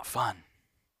it's not fun.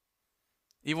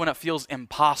 Even when it feels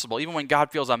impossible. Even when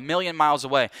God feels a million miles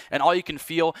away and all you can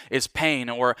feel is pain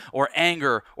or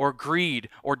anger or greed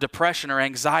or depression or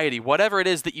anxiety. Whatever it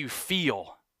is that you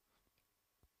feel.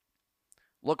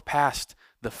 Look past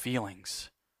the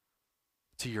feelings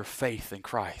to your faith in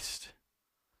Christ.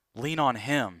 Lean on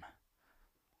Him.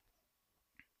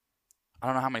 I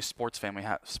don't know how many sports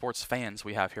fans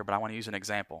we have here, but I want to use an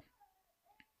example.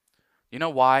 You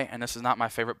know why? And this is not my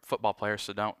favorite football player,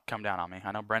 so don't come down on me.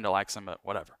 I know Brenda likes him, but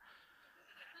whatever.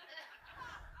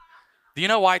 Do you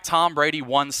know why Tom Brady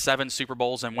won 7 Super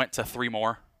Bowls and went to 3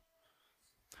 more?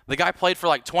 The guy played for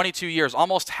like 22 years.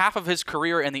 Almost half of his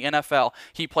career in the NFL,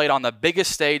 he played on the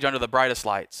biggest stage under the brightest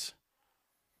lights.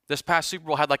 This past Super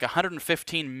Bowl had like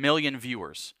 115 million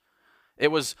viewers. It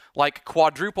was like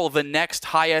quadruple the next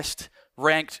highest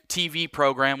ranked TV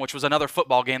program, which was another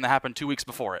football game that happened 2 weeks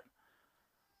before it.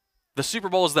 The Super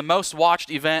Bowl is the most watched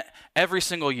event every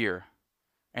single year.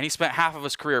 And he spent half of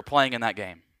his career playing in that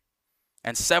game.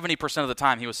 And 70% of the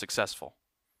time he was successful.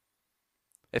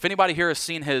 If anybody here has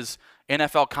seen his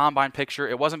NFL Combine picture,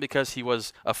 it wasn't because he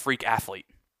was a freak athlete.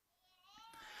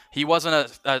 He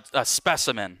wasn't a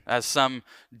specimen as some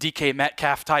DK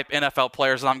Metcalf type NFL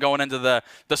players. And I'm going into the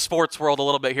sports world a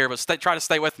little bit here, but try to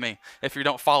stay with me if you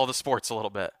don't follow the sports a little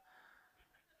bit.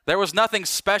 There was nothing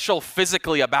special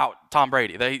physically about Tom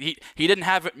Brady. He didn't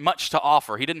have much to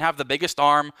offer. He didn't have the biggest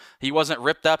arm. He wasn't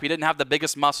ripped up. He didn't have the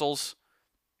biggest muscles.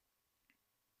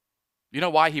 You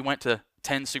know why he went to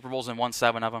 10 Super Bowls and won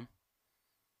 7 of them?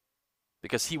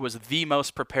 Because he was the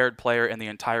most prepared player in the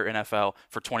entire NFL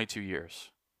for 22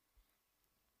 years.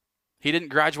 He didn't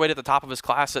graduate at the top of his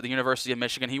class at the University of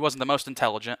Michigan. He wasn't the most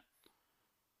intelligent.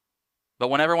 But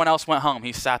when everyone else went home,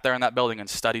 he sat there in that building and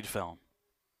studied film.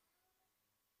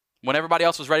 When everybody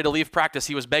else was ready to leave practice,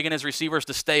 he was begging his receivers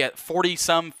to stay at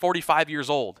 45 years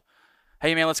old.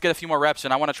 Hey, man, let's get a few more reps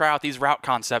in. I want to try out these route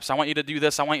concepts. I want you to do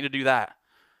this. I want you to do that.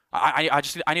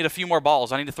 I need a few more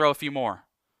balls. I need to throw a few more.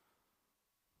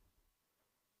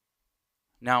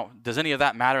 Now, does any of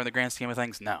that matter in the grand scheme of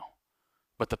things? No.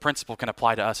 But the principle can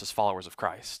apply to us as followers of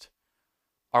Christ.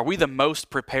 Are we the most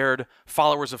prepared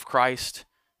followers of Christ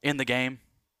in the game?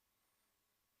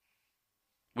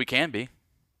 We can be.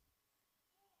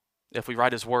 If we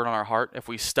write His word on our heart, if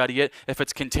we study it, if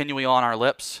it's continually on our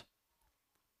lips,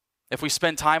 if we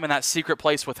spend time in that secret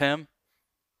place with Him.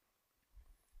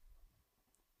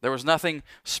 There was nothing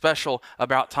special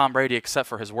about Tom Brady except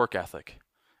for his work ethic,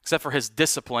 except for his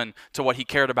discipline to what he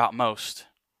cared about most.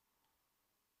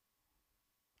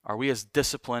 Are we as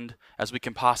disciplined as we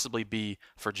can possibly be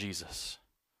for Jesus?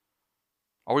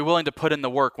 Are we willing to put in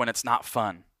the work when it's not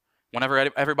fun, whenever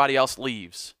everybody else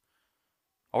leaves?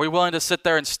 Are we willing to sit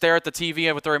there and stare at the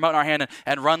TV with the remote in our hand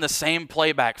and run the same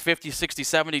playback 50, 60,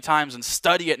 70 times and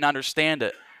study it and understand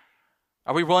it?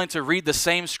 Are we willing to read the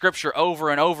same scripture over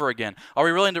and over again? Are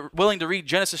we willing to read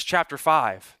Genesis chapter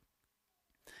 5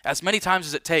 as many times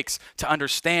as it takes to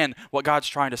understand what God's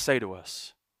trying to say to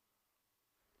us?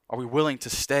 Are we willing to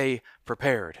stay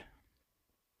prepared?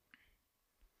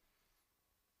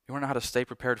 You want to know how to stay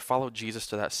prepared? Follow Jesus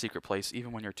to that secret place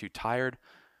even when you're too tired,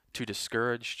 too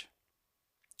discouraged,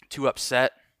 too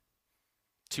upset,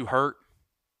 too hurt.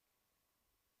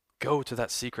 Go to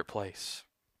that secret place.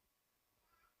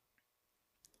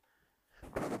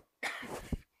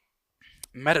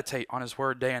 Meditate on His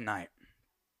word day and night.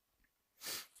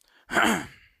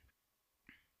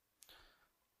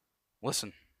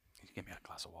 Listen, give me a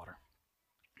glass of water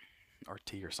or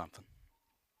tea or something.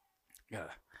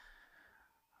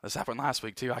 This happened last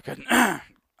week too. I couldn't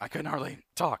hardly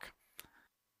talk.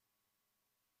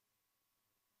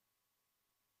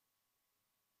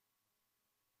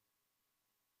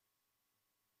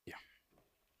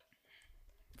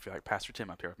 I feel like Pastor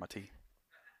Tim up here with my tea.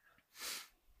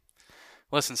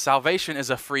 Listen, salvation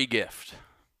is a free gift.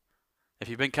 If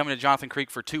you've been coming to Jonathan Creek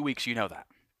for 2 weeks, you know that.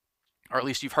 Or at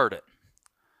least you've heard it.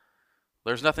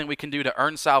 There's nothing we can do to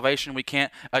earn salvation. We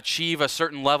can't achieve a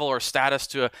certain level or status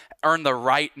to earn the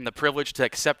right and the privilege to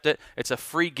accept it. It's a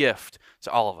free gift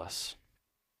to all of us.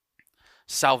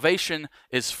 Salvation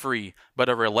is free, but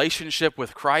a relationship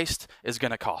with Christ is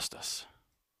going to cost us.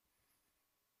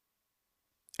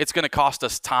 It's going to cost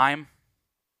us time.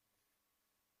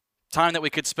 Time that we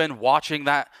could spend watching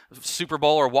that Super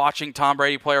Bowl or watching Tom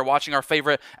Brady play or watching our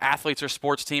favorite athletes or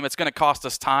sports team. It's going to cost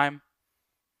us time.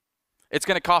 It's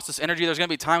going to cost us energy. There's going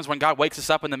to be times when God wakes us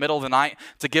up in the middle of the night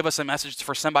to give us a message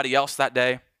for somebody else that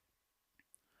day.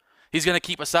 He's going to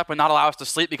keep us up and not allow us to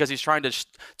sleep because he's trying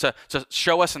to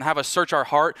show us and have us search our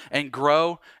heart and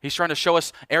grow. He's trying to show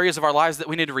us areas of our lives that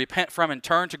we need to repent from and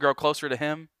turn to grow closer to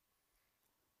him.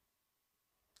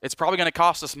 It's probably going to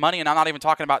cost us money, and I'm not even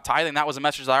talking about tithing. That was a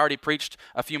message that I already preached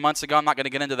a few months ago. I'm not going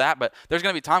to get into that, but there's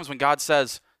going to be times when God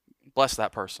says, bless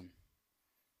that person.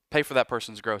 Pay for that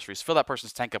person's groceries. Fill that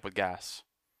person's tank up with gas.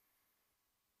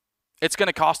 It's going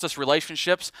to cost us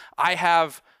relationships. I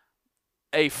have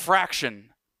a fraction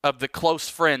of the close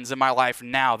friends in my life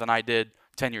now than I did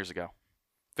 10 years ago,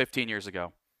 15 years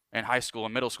ago, in high school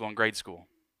and middle school and grade school.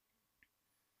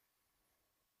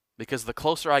 Because the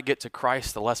closer I get to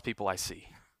Christ, the less people I see.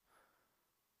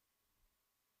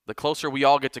 The closer we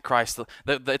all get to Christ,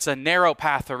 it's a narrow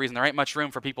path for a reason. There ain't much room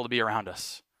for people to be around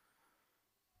us.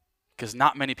 Because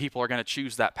not many people are going to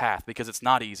choose that path because it's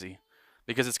not easy.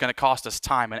 Because it's going to cost us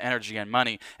time and energy and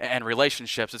money and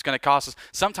relationships. It's going to cost us,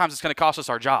 sometimes it's going to cost us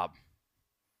our job.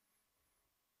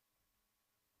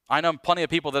 I know plenty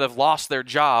of people that have lost their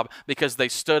job because they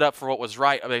stood up for what was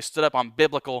right, or they stood up on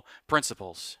biblical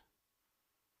principles.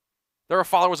 There are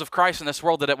followers of Christ in this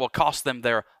world that it will cost them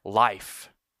their life.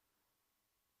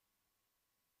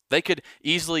 They could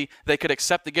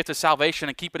accept the gift of salvation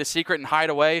and keep it a secret and hide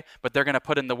away, but they're going to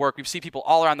put in the work. We see people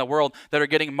all around the world that are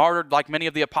getting martyred like many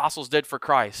of the apostles did for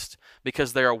Christ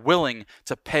because they are willing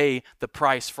to pay the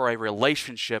price for a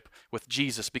relationship with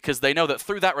Jesus, because they know that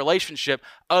through that relationship,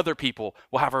 other people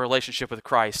will have a relationship with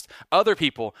Christ. Other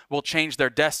people will change their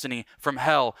destiny from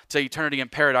hell to eternity in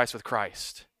paradise with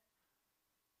Christ.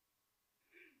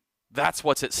 That's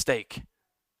what's at stake.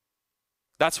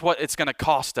 That's what it's going to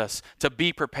cost us to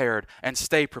be prepared and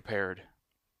stay prepared.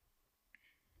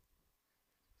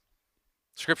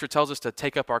 Scripture tells us to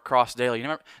take up our cross daily.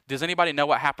 Does anybody know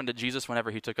what happened to Jesus whenever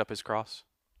he took up his cross?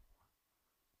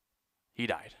 He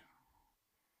died.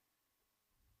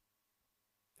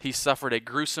 He suffered a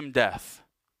gruesome death.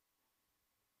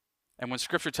 And when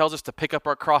Scripture tells us to pick up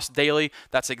our cross daily,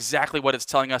 that's exactly what it's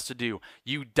telling us to do.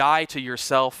 You die to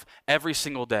yourself every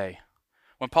single day.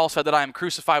 When Paul said that I am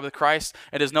crucified with Christ,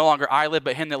 it is no longer I live,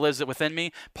 but him that lives within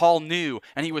me, Paul knew,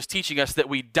 and he was teaching us that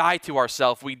we die to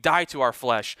ourselves, we die to our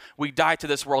flesh, we die to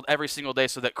this world every single day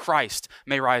so that Christ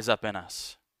may rise up in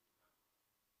us.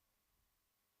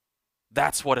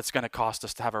 That's what it's going to cost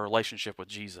us to have a relationship with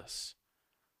Jesus.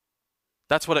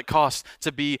 That's what it costs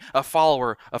to be a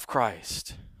follower of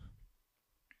Christ.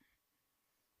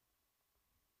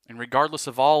 And regardless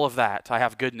of all of that, I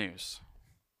have good news.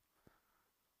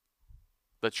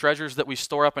 The treasures that we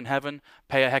store up in heaven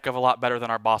pay a heck of a lot better than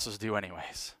our bosses do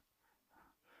anyways.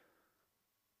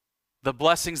 The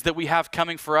blessings that we have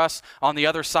coming for us on the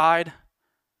other side,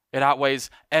 it outweighs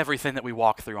everything that we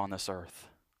walk through on this earth.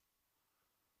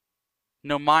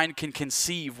 No mind can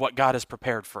conceive what God has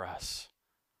prepared for us.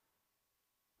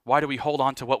 Why do we hold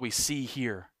on to what we see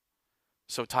here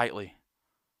so tightly?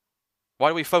 Why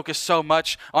do we focus so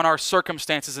much on our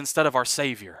circumstances instead of our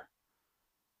Savior?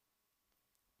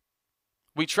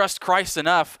 We trust Christ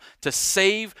enough to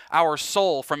save our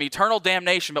soul from eternal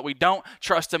damnation, but we don't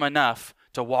trust him enough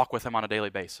to walk with him on a daily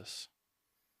basis.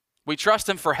 We trust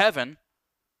him for heaven,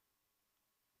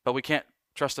 but we can't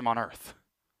trust him on earth.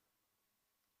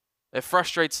 It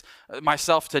frustrates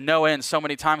myself to no end so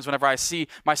many times whenever I see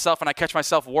myself and I catch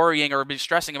myself worrying or be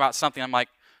stressing about something. I'm like,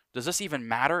 does this even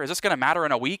matter? Is this going to matter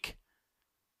in a week?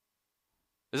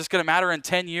 Is this going to matter in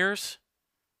 10 years?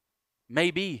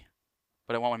 Maybe.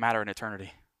 But it won't matter in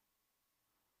eternity.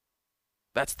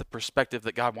 That's the perspective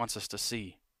that God wants us to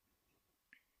see.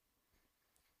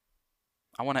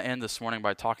 I want to end this morning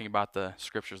by talking about the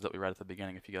scriptures that we read at the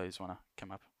beginning, if you guys want to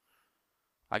come up.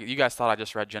 You guys thought I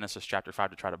just read Genesis chapter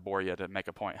 5 to try to bore you to make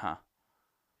a point, huh?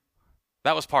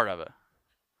 That was part of it.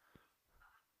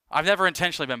 I've never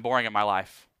intentionally been boring in my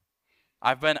life.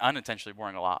 I've been unintentionally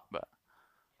boring a lot, but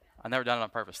I've never done it on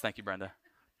purpose. Thank you, Brenda.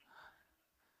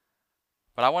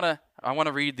 But I want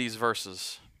to read these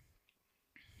verses.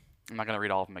 I'm not going to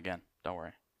read all of them again. Don't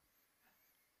worry.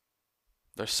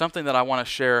 There's something that I want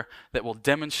to share that will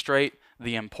demonstrate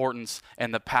the importance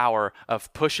and the power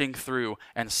of pushing through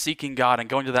and seeking God and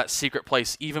going to that secret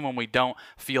place even when we don't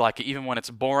feel like it, even when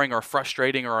it's boring or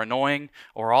frustrating or annoying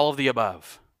or all of the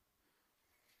above.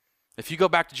 If you go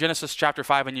back to Genesis chapter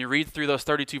 5 and you read through those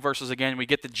 32 verses again, we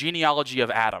get the genealogy of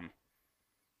Adam.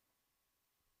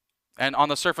 And on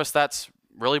the surface, that's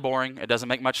really boring. It doesn't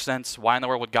make much sense. Why in the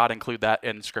world would God include that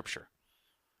in Scripture?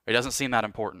 It doesn't seem that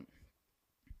important.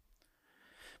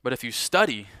 But if you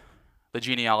study the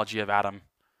genealogy of Adam,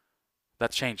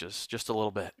 that changes just a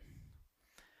little bit.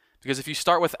 Because if you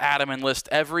start with Adam and list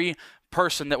every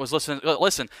person that was listening,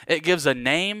 listen, it gives a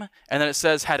name, and then it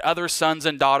says had other sons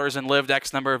and daughters and lived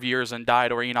X number of years and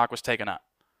died, or Enoch was taken up.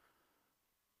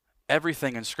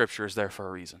 Everything in Scripture is there for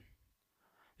a reason.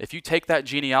 If you take that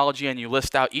genealogy and you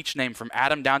list out each name from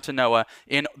Adam down to Noah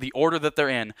in the order that they're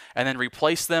in, and then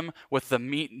replace them with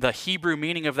the Hebrew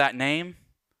meaning of that name,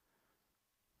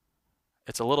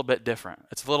 it's a little bit different.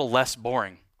 It's a little less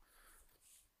boring.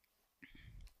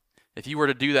 If you were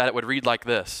to do that, it would read like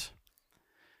this.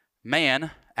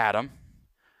 Man, Adam,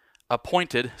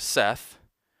 appointed Seth,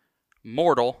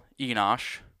 mortal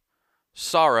Enosh,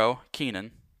 sorrow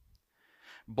Kenan,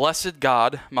 blessed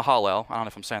God Mahalalel, I don't know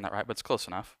if I'm saying that right, but it's close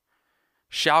enough,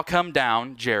 shall come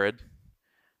down Jared,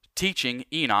 teaching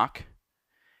Enoch,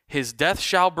 his death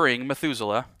shall bring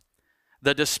Methuselah,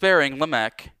 the despairing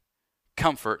Lamech,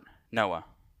 comfort Noah.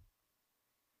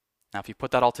 Now, if you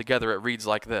put that all together, it reads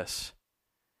like this.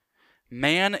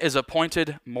 Man is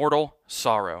appointed mortal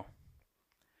sorrow.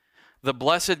 The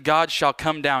blessed God shall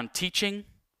come down teaching,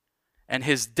 and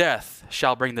his death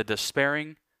shall bring the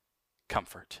despairing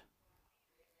comfort.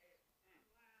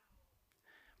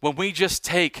 When we just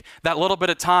take that little bit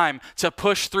of time to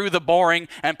push through the boring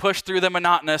and push through the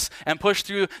monotonous and push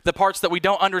through the parts that we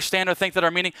don't understand or think that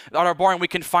are boring, we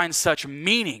can find such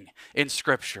meaning in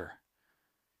Scripture.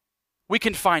 We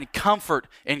can find comfort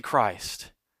in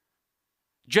Christ.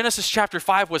 Genesis chapter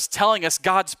 5 was telling us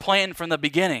God's plan from the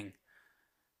beginning.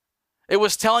 It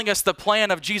was telling us the plan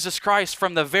of Jesus Christ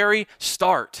from the very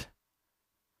start.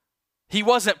 He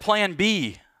wasn't plan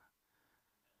B.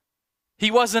 He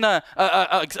wasn't a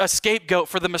scapegoat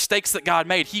for the mistakes that God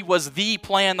made. He was the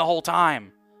plan the whole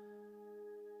time.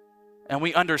 And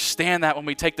we understand that when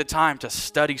we take the time to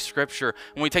study Scripture,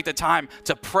 when we take the time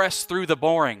to press through the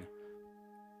boring,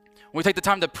 when we take the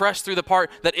time to press through the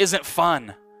part that isn't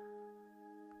fun,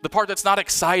 the part that's not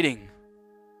exciting.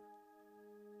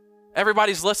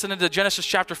 Everybody's listening to Genesis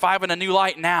chapter 5 in a new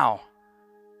light now.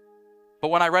 But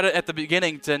when I read it at the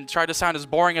beginning and tried to sound as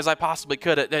boring as I possibly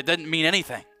could, it didn't mean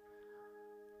anything.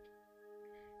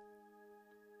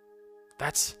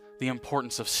 That's the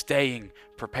importance of staying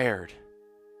prepared.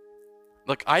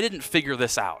 Look, I didn't figure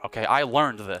this out, okay? I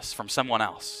learned this from someone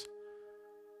else.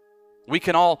 We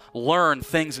can all learn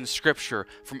things in Scripture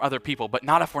from other people, but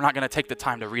not if we're not going to take the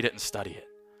time to read it and study it.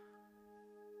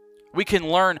 We can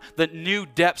learn the new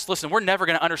depths. Listen, we're never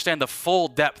going to understand the full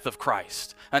depth of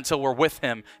Christ until we're with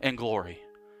Him in glory.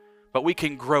 But we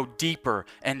can grow deeper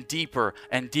and deeper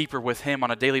and deeper with Him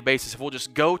on a daily basis if we'll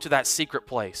just go to that secret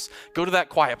place, go to that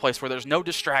quiet place where there's no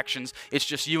distractions, it's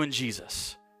just you and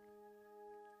Jesus.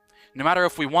 No matter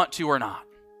if we want to or not.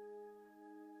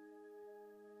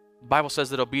 The Bible says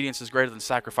that obedience is greater than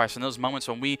sacrifice. In those moments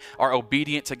when we are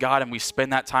obedient to God and we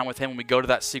spend that time with Him, when we go to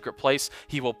that secret place,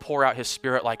 He will pour out His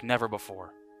Spirit like never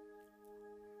before.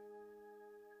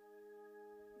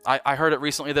 I heard it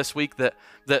recently this week that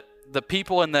the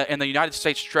people in the United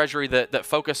States Treasury that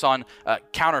focus on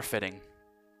counterfeiting,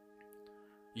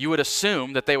 you would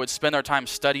assume that they would spend their time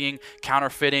studying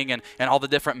counterfeiting and all the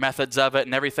different methods of it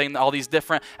and everything, all these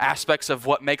different aspects of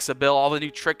what makes a bill, all the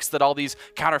new tricks that all these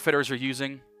counterfeiters are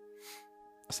using.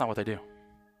 That's not what they do.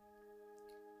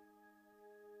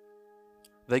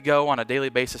 They go on a daily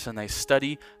basis and they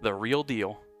study the real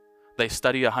deal. They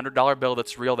study a $100 bill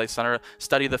that's real. They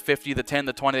study the 50, the 10,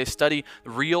 the 20. They study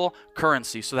real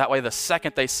currency so that way the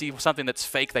second they see something that's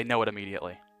fake, they know it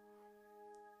immediately.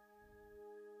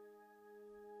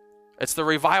 It's the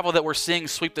revival that we're seeing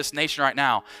sweep this nation right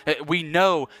now. We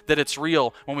know that it's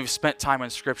real when we've spent time in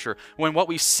Scripture. When what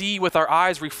we see with our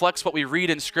eyes reflects what we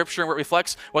read in Scripture and what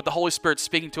reflects what the Holy Spirit's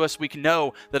speaking to us, we can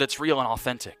know that it's real and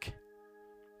authentic.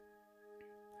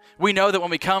 We know that when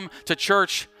we come to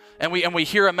church and we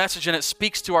hear a message and it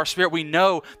speaks to our spirit, we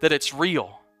know that it's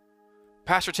real.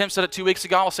 Pastor Tim said it 2 weeks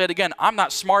ago. I'll say it again. I'm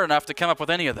not smart enough to come up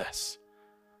with any of this.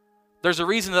 There's a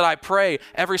reason that I pray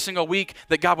every single week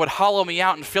that God would hollow me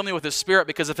out and fill me with His Spirit,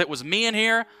 because if it was me in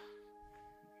here,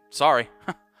 sorry.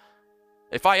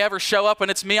 If I ever show up and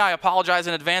it's me, I apologize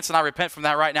in advance and I repent from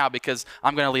that right now, because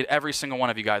I'm going to lead every single one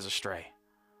of you guys astray.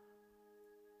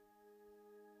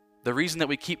 The reason that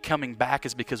we keep coming back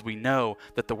is because we know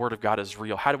that the Word of God is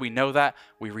real. How do we know that?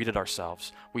 We read it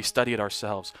ourselves. We study it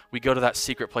ourselves. We go to that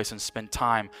secret place and spend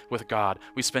time with God.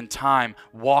 We spend time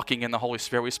walking in the Holy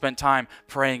Spirit. We spend time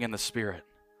praying in the Spirit.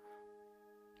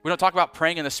 We don't talk about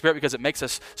praying in the Spirit because it makes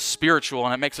us spiritual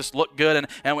and it makes us look good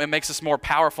and it makes us more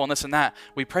powerful and this and that.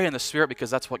 We pray in the Spirit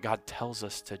because that's what God tells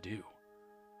us to do.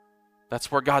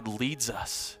 That's where God leads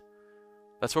us.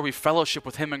 That's where we fellowship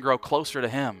with Him and grow closer to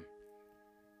Him.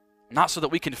 Not so that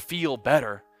we can feel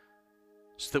better,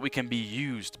 so that we can be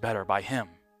used better by Him.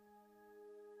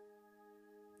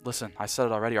 Listen, I said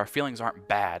it already, our feelings aren't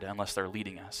bad unless they're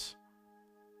leading us.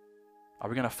 Are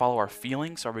we going to follow our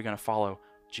feelings or are we going to follow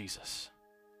Jesus?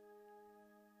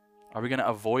 Are we going to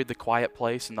avoid the quiet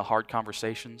place and the hard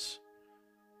conversations?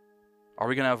 Are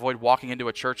we going to avoid walking into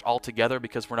a church altogether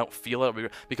because we don't feel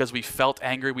it, because we felt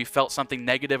angry, we felt something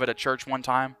negative at a church one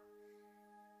time?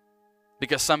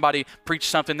 Because somebody preached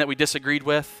something that we disagreed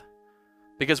with?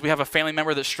 Because we have a family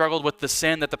member that struggled with the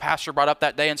sin that the pastor brought up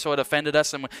that day and so it offended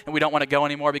us and we don't want to go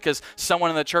anymore because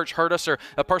someone in the church hurt us, or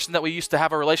a person that we used to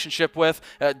have a relationship with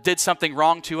did something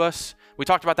wrong to us? We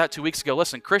talked about that 2 weeks ago.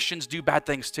 Listen, Christians do bad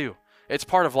things too. It's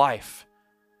part of life.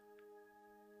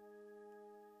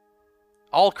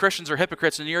 All Christians are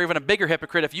hypocrites, and you're even a bigger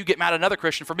hypocrite if you get mad at another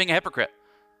Christian for being a hypocrite.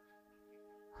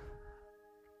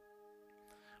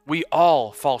 We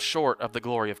all fall short of the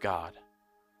glory of God.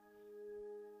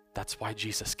 That's why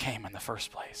Jesus came in the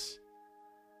first place.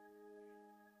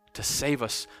 To save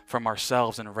us from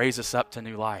ourselves and raise us up to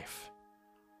new life.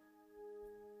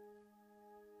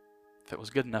 If it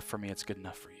was good enough for me, it's good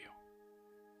enough for you.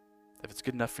 If it's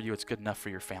good enough for you, it's good enough for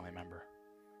your family member,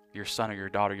 your son or your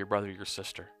daughter, your brother or your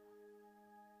sister.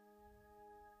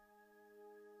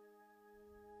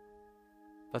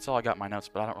 That's all I got in my notes,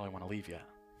 but I don't really want to leave yet.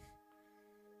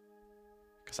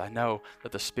 Because I know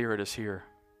that the Spirit is here.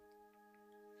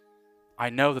 I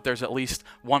know that there's at least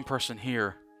one person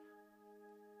here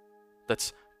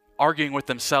that's arguing with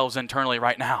themselves internally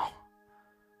right now.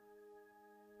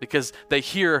 Because they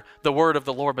hear the word of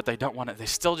the Lord, but they don't want it. They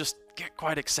still just can't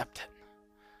quite accept it.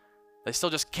 They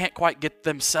still just can't quite get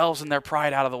themselves and their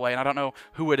pride out of the way, and I don't know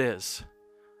who it is.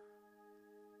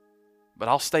 But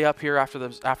I'll stay up here after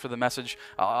the message.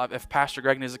 If Pastor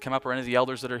Greg needs to come up or any of the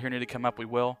elders that are here need to come up, we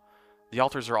will. The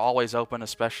altars are always open,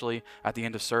 especially at the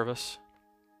end of service.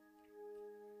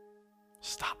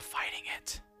 Stop fighting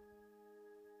it.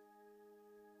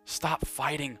 Stop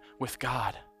fighting with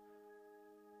God.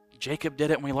 Jacob did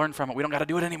it and we learned from it. We don't got to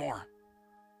do it anymore.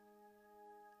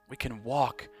 We can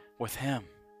walk with Him.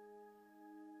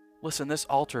 Listen, this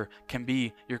altar can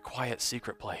be your quiet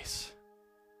secret place.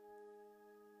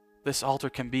 This altar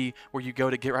can be where you go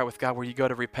to get right with God, where you go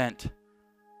to repent.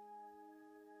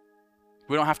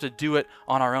 We don't have to do it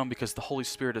on our own because the Holy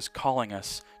Spirit is calling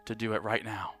us to do it right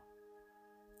now.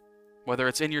 Whether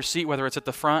it's in your seat, whether it's at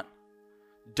the front,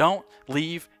 don't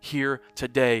leave here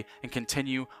today and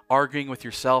continue arguing with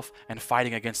yourself and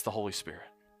fighting against the Holy Spirit.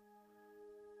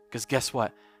 Because guess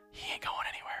what? He ain't going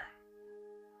anywhere.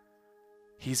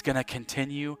 He's going to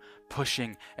continue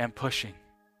pushing and pushing.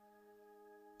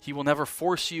 He will never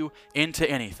force you into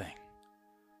anything,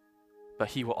 but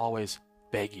He will always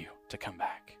beg you to come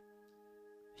back.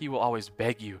 He will always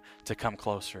beg you to come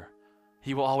closer.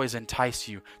 He will always entice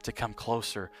you to come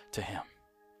closer to Him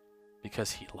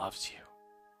because He loves you.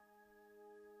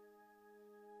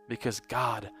 Because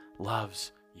God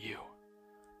loves you.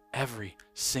 Every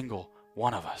single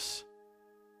one of us.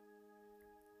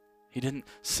 He didn't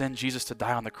send Jesus to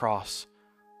die on the cross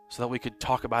so that we could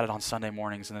talk about it on Sunday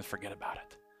mornings and then forget about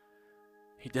it.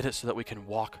 He did it so that we can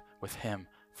walk with Him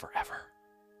forever.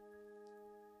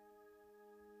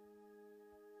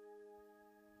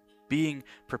 Being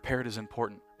prepared is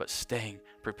important, but staying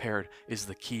prepared is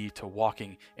the key to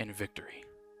walking in victory.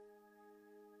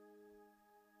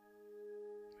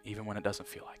 Even when it doesn't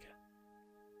feel like it.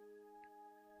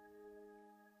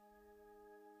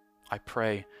 I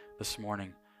pray this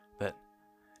morning that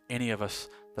any of us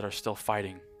that are still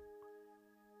fighting,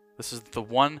 this is the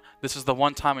one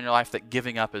time in your life that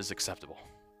giving up is acceptable.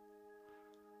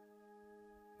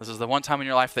 This is the one time in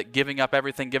your life that giving up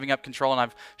everything, giving up control, and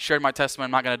I've shared my testimony,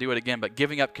 I'm not going to do it again, but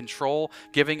giving up control,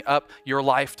 giving up your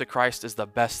life to Christ is the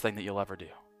best thing that you'll ever do.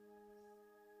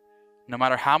 No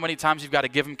matter how many times you've got to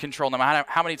give Him control, no matter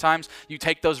how many times you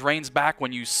take those reins back,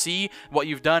 when you see what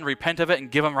you've done, repent of it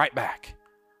and give them right back.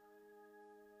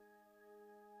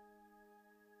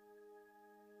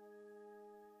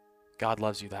 God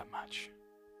loves you that much.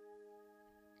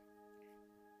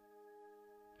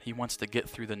 He wants to get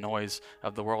through the noise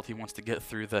of the world. He wants to get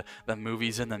through the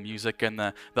movies and the music and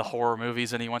the horror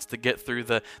movies, and he wants to get through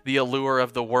the allure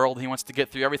of the world. He wants to get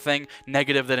through everything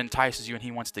negative that entices you, and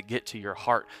he wants to get to your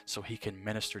heart so he can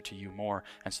minister to you more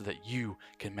and so that you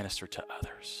can minister to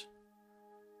others.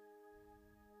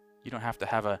 You don't have to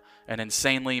have an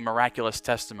insanely miraculous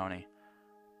testimony.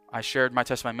 I shared my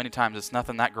testimony many times. It's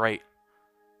nothing that great,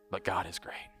 but God is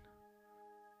great.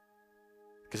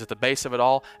 Because at the base of it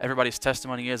all, everybody's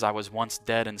testimony is, I was once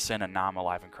dead in sin and now I'm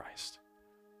alive in Christ.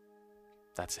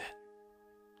 That's it.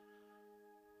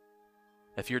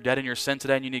 If you're dead in your sin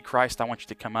today and you need Christ, I want you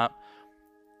to come up.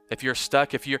 If you're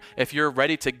stuck, if you're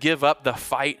ready to give up the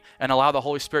fight and allow the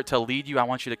Holy Spirit to lead you, I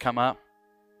want you to come up.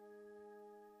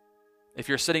 If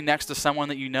you're sitting next to someone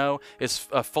that you know is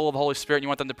full of the Holy Spirit and you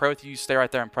want them to pray with you, stay right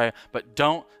there and pray. But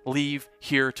don't leave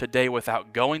here today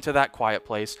without going to that quiet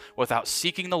place, without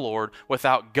seeking the Lord,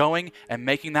 without going and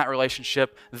making that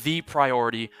relationship the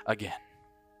priority again.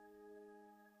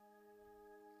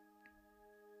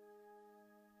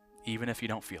 Even if you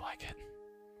don't feel like it.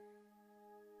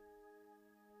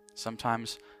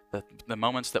 Sometimes the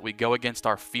moments that we go against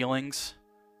our feelings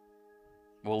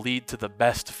will lead to the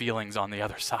best feelings on the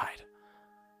other side.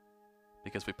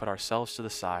 Because we put ourselves to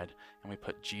the side and we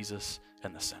put Jesus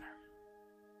in the center.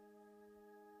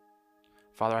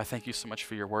 Father, I thank you so much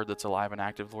for your word that's alive and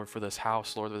active, Lord, for this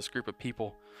house, Lord, this group of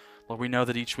people. Lord, we know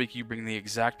that each week you bring the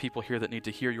exact people here that need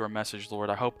to hear your message, Lord.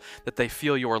 I hope that they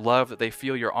feel your love, that they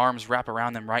feel your arms wrap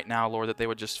around them right now, Lord, that they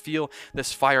would just feel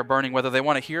this fire burning, whether they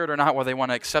want to hear it or not, whether they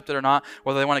want to accept it or not,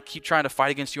 whether they want to keep trying to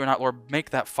fight against you or not, Lord, make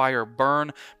that fire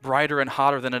burn brighter and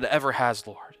hotter than it ever has,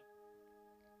 Lord.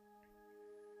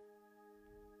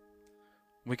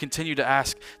 We continue to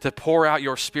ask to pour out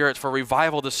your Spirit for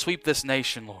revival to sweep this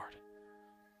nation, Lord.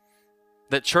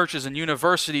 That churches and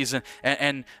universities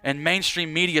and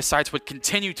mainstream media sites would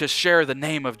continue to share the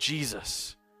name of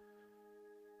Jesus.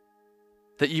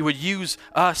 That you would use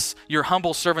us, your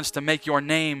humble servants, to make your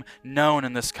name known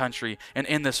in this country and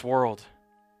in this world.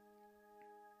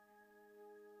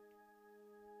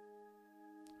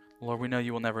 Lord, we know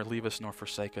you will never leave us nor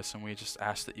forsake us, and we just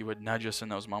ask that you would nudge us in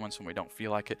those moments when we don't feel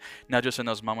like it. Nudge us in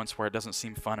those moments where it doesn't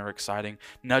seem fun or exciting.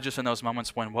 Nudge us in those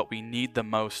moments when what we need the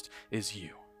most is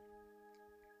you.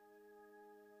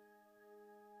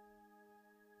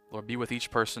 Lord, be with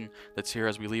each person that's here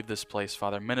as we leave this place,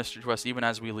 Father. Minister to us even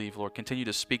as we leave, Lord. Continue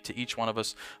to speak to each one of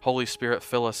us. Holy Spirit,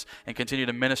 fill us and continue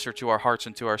to minister to our hearts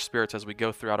and to our spirits as we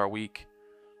go throughout our week.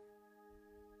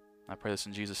 I pray this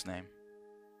in Jesus' name.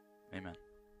 Amen.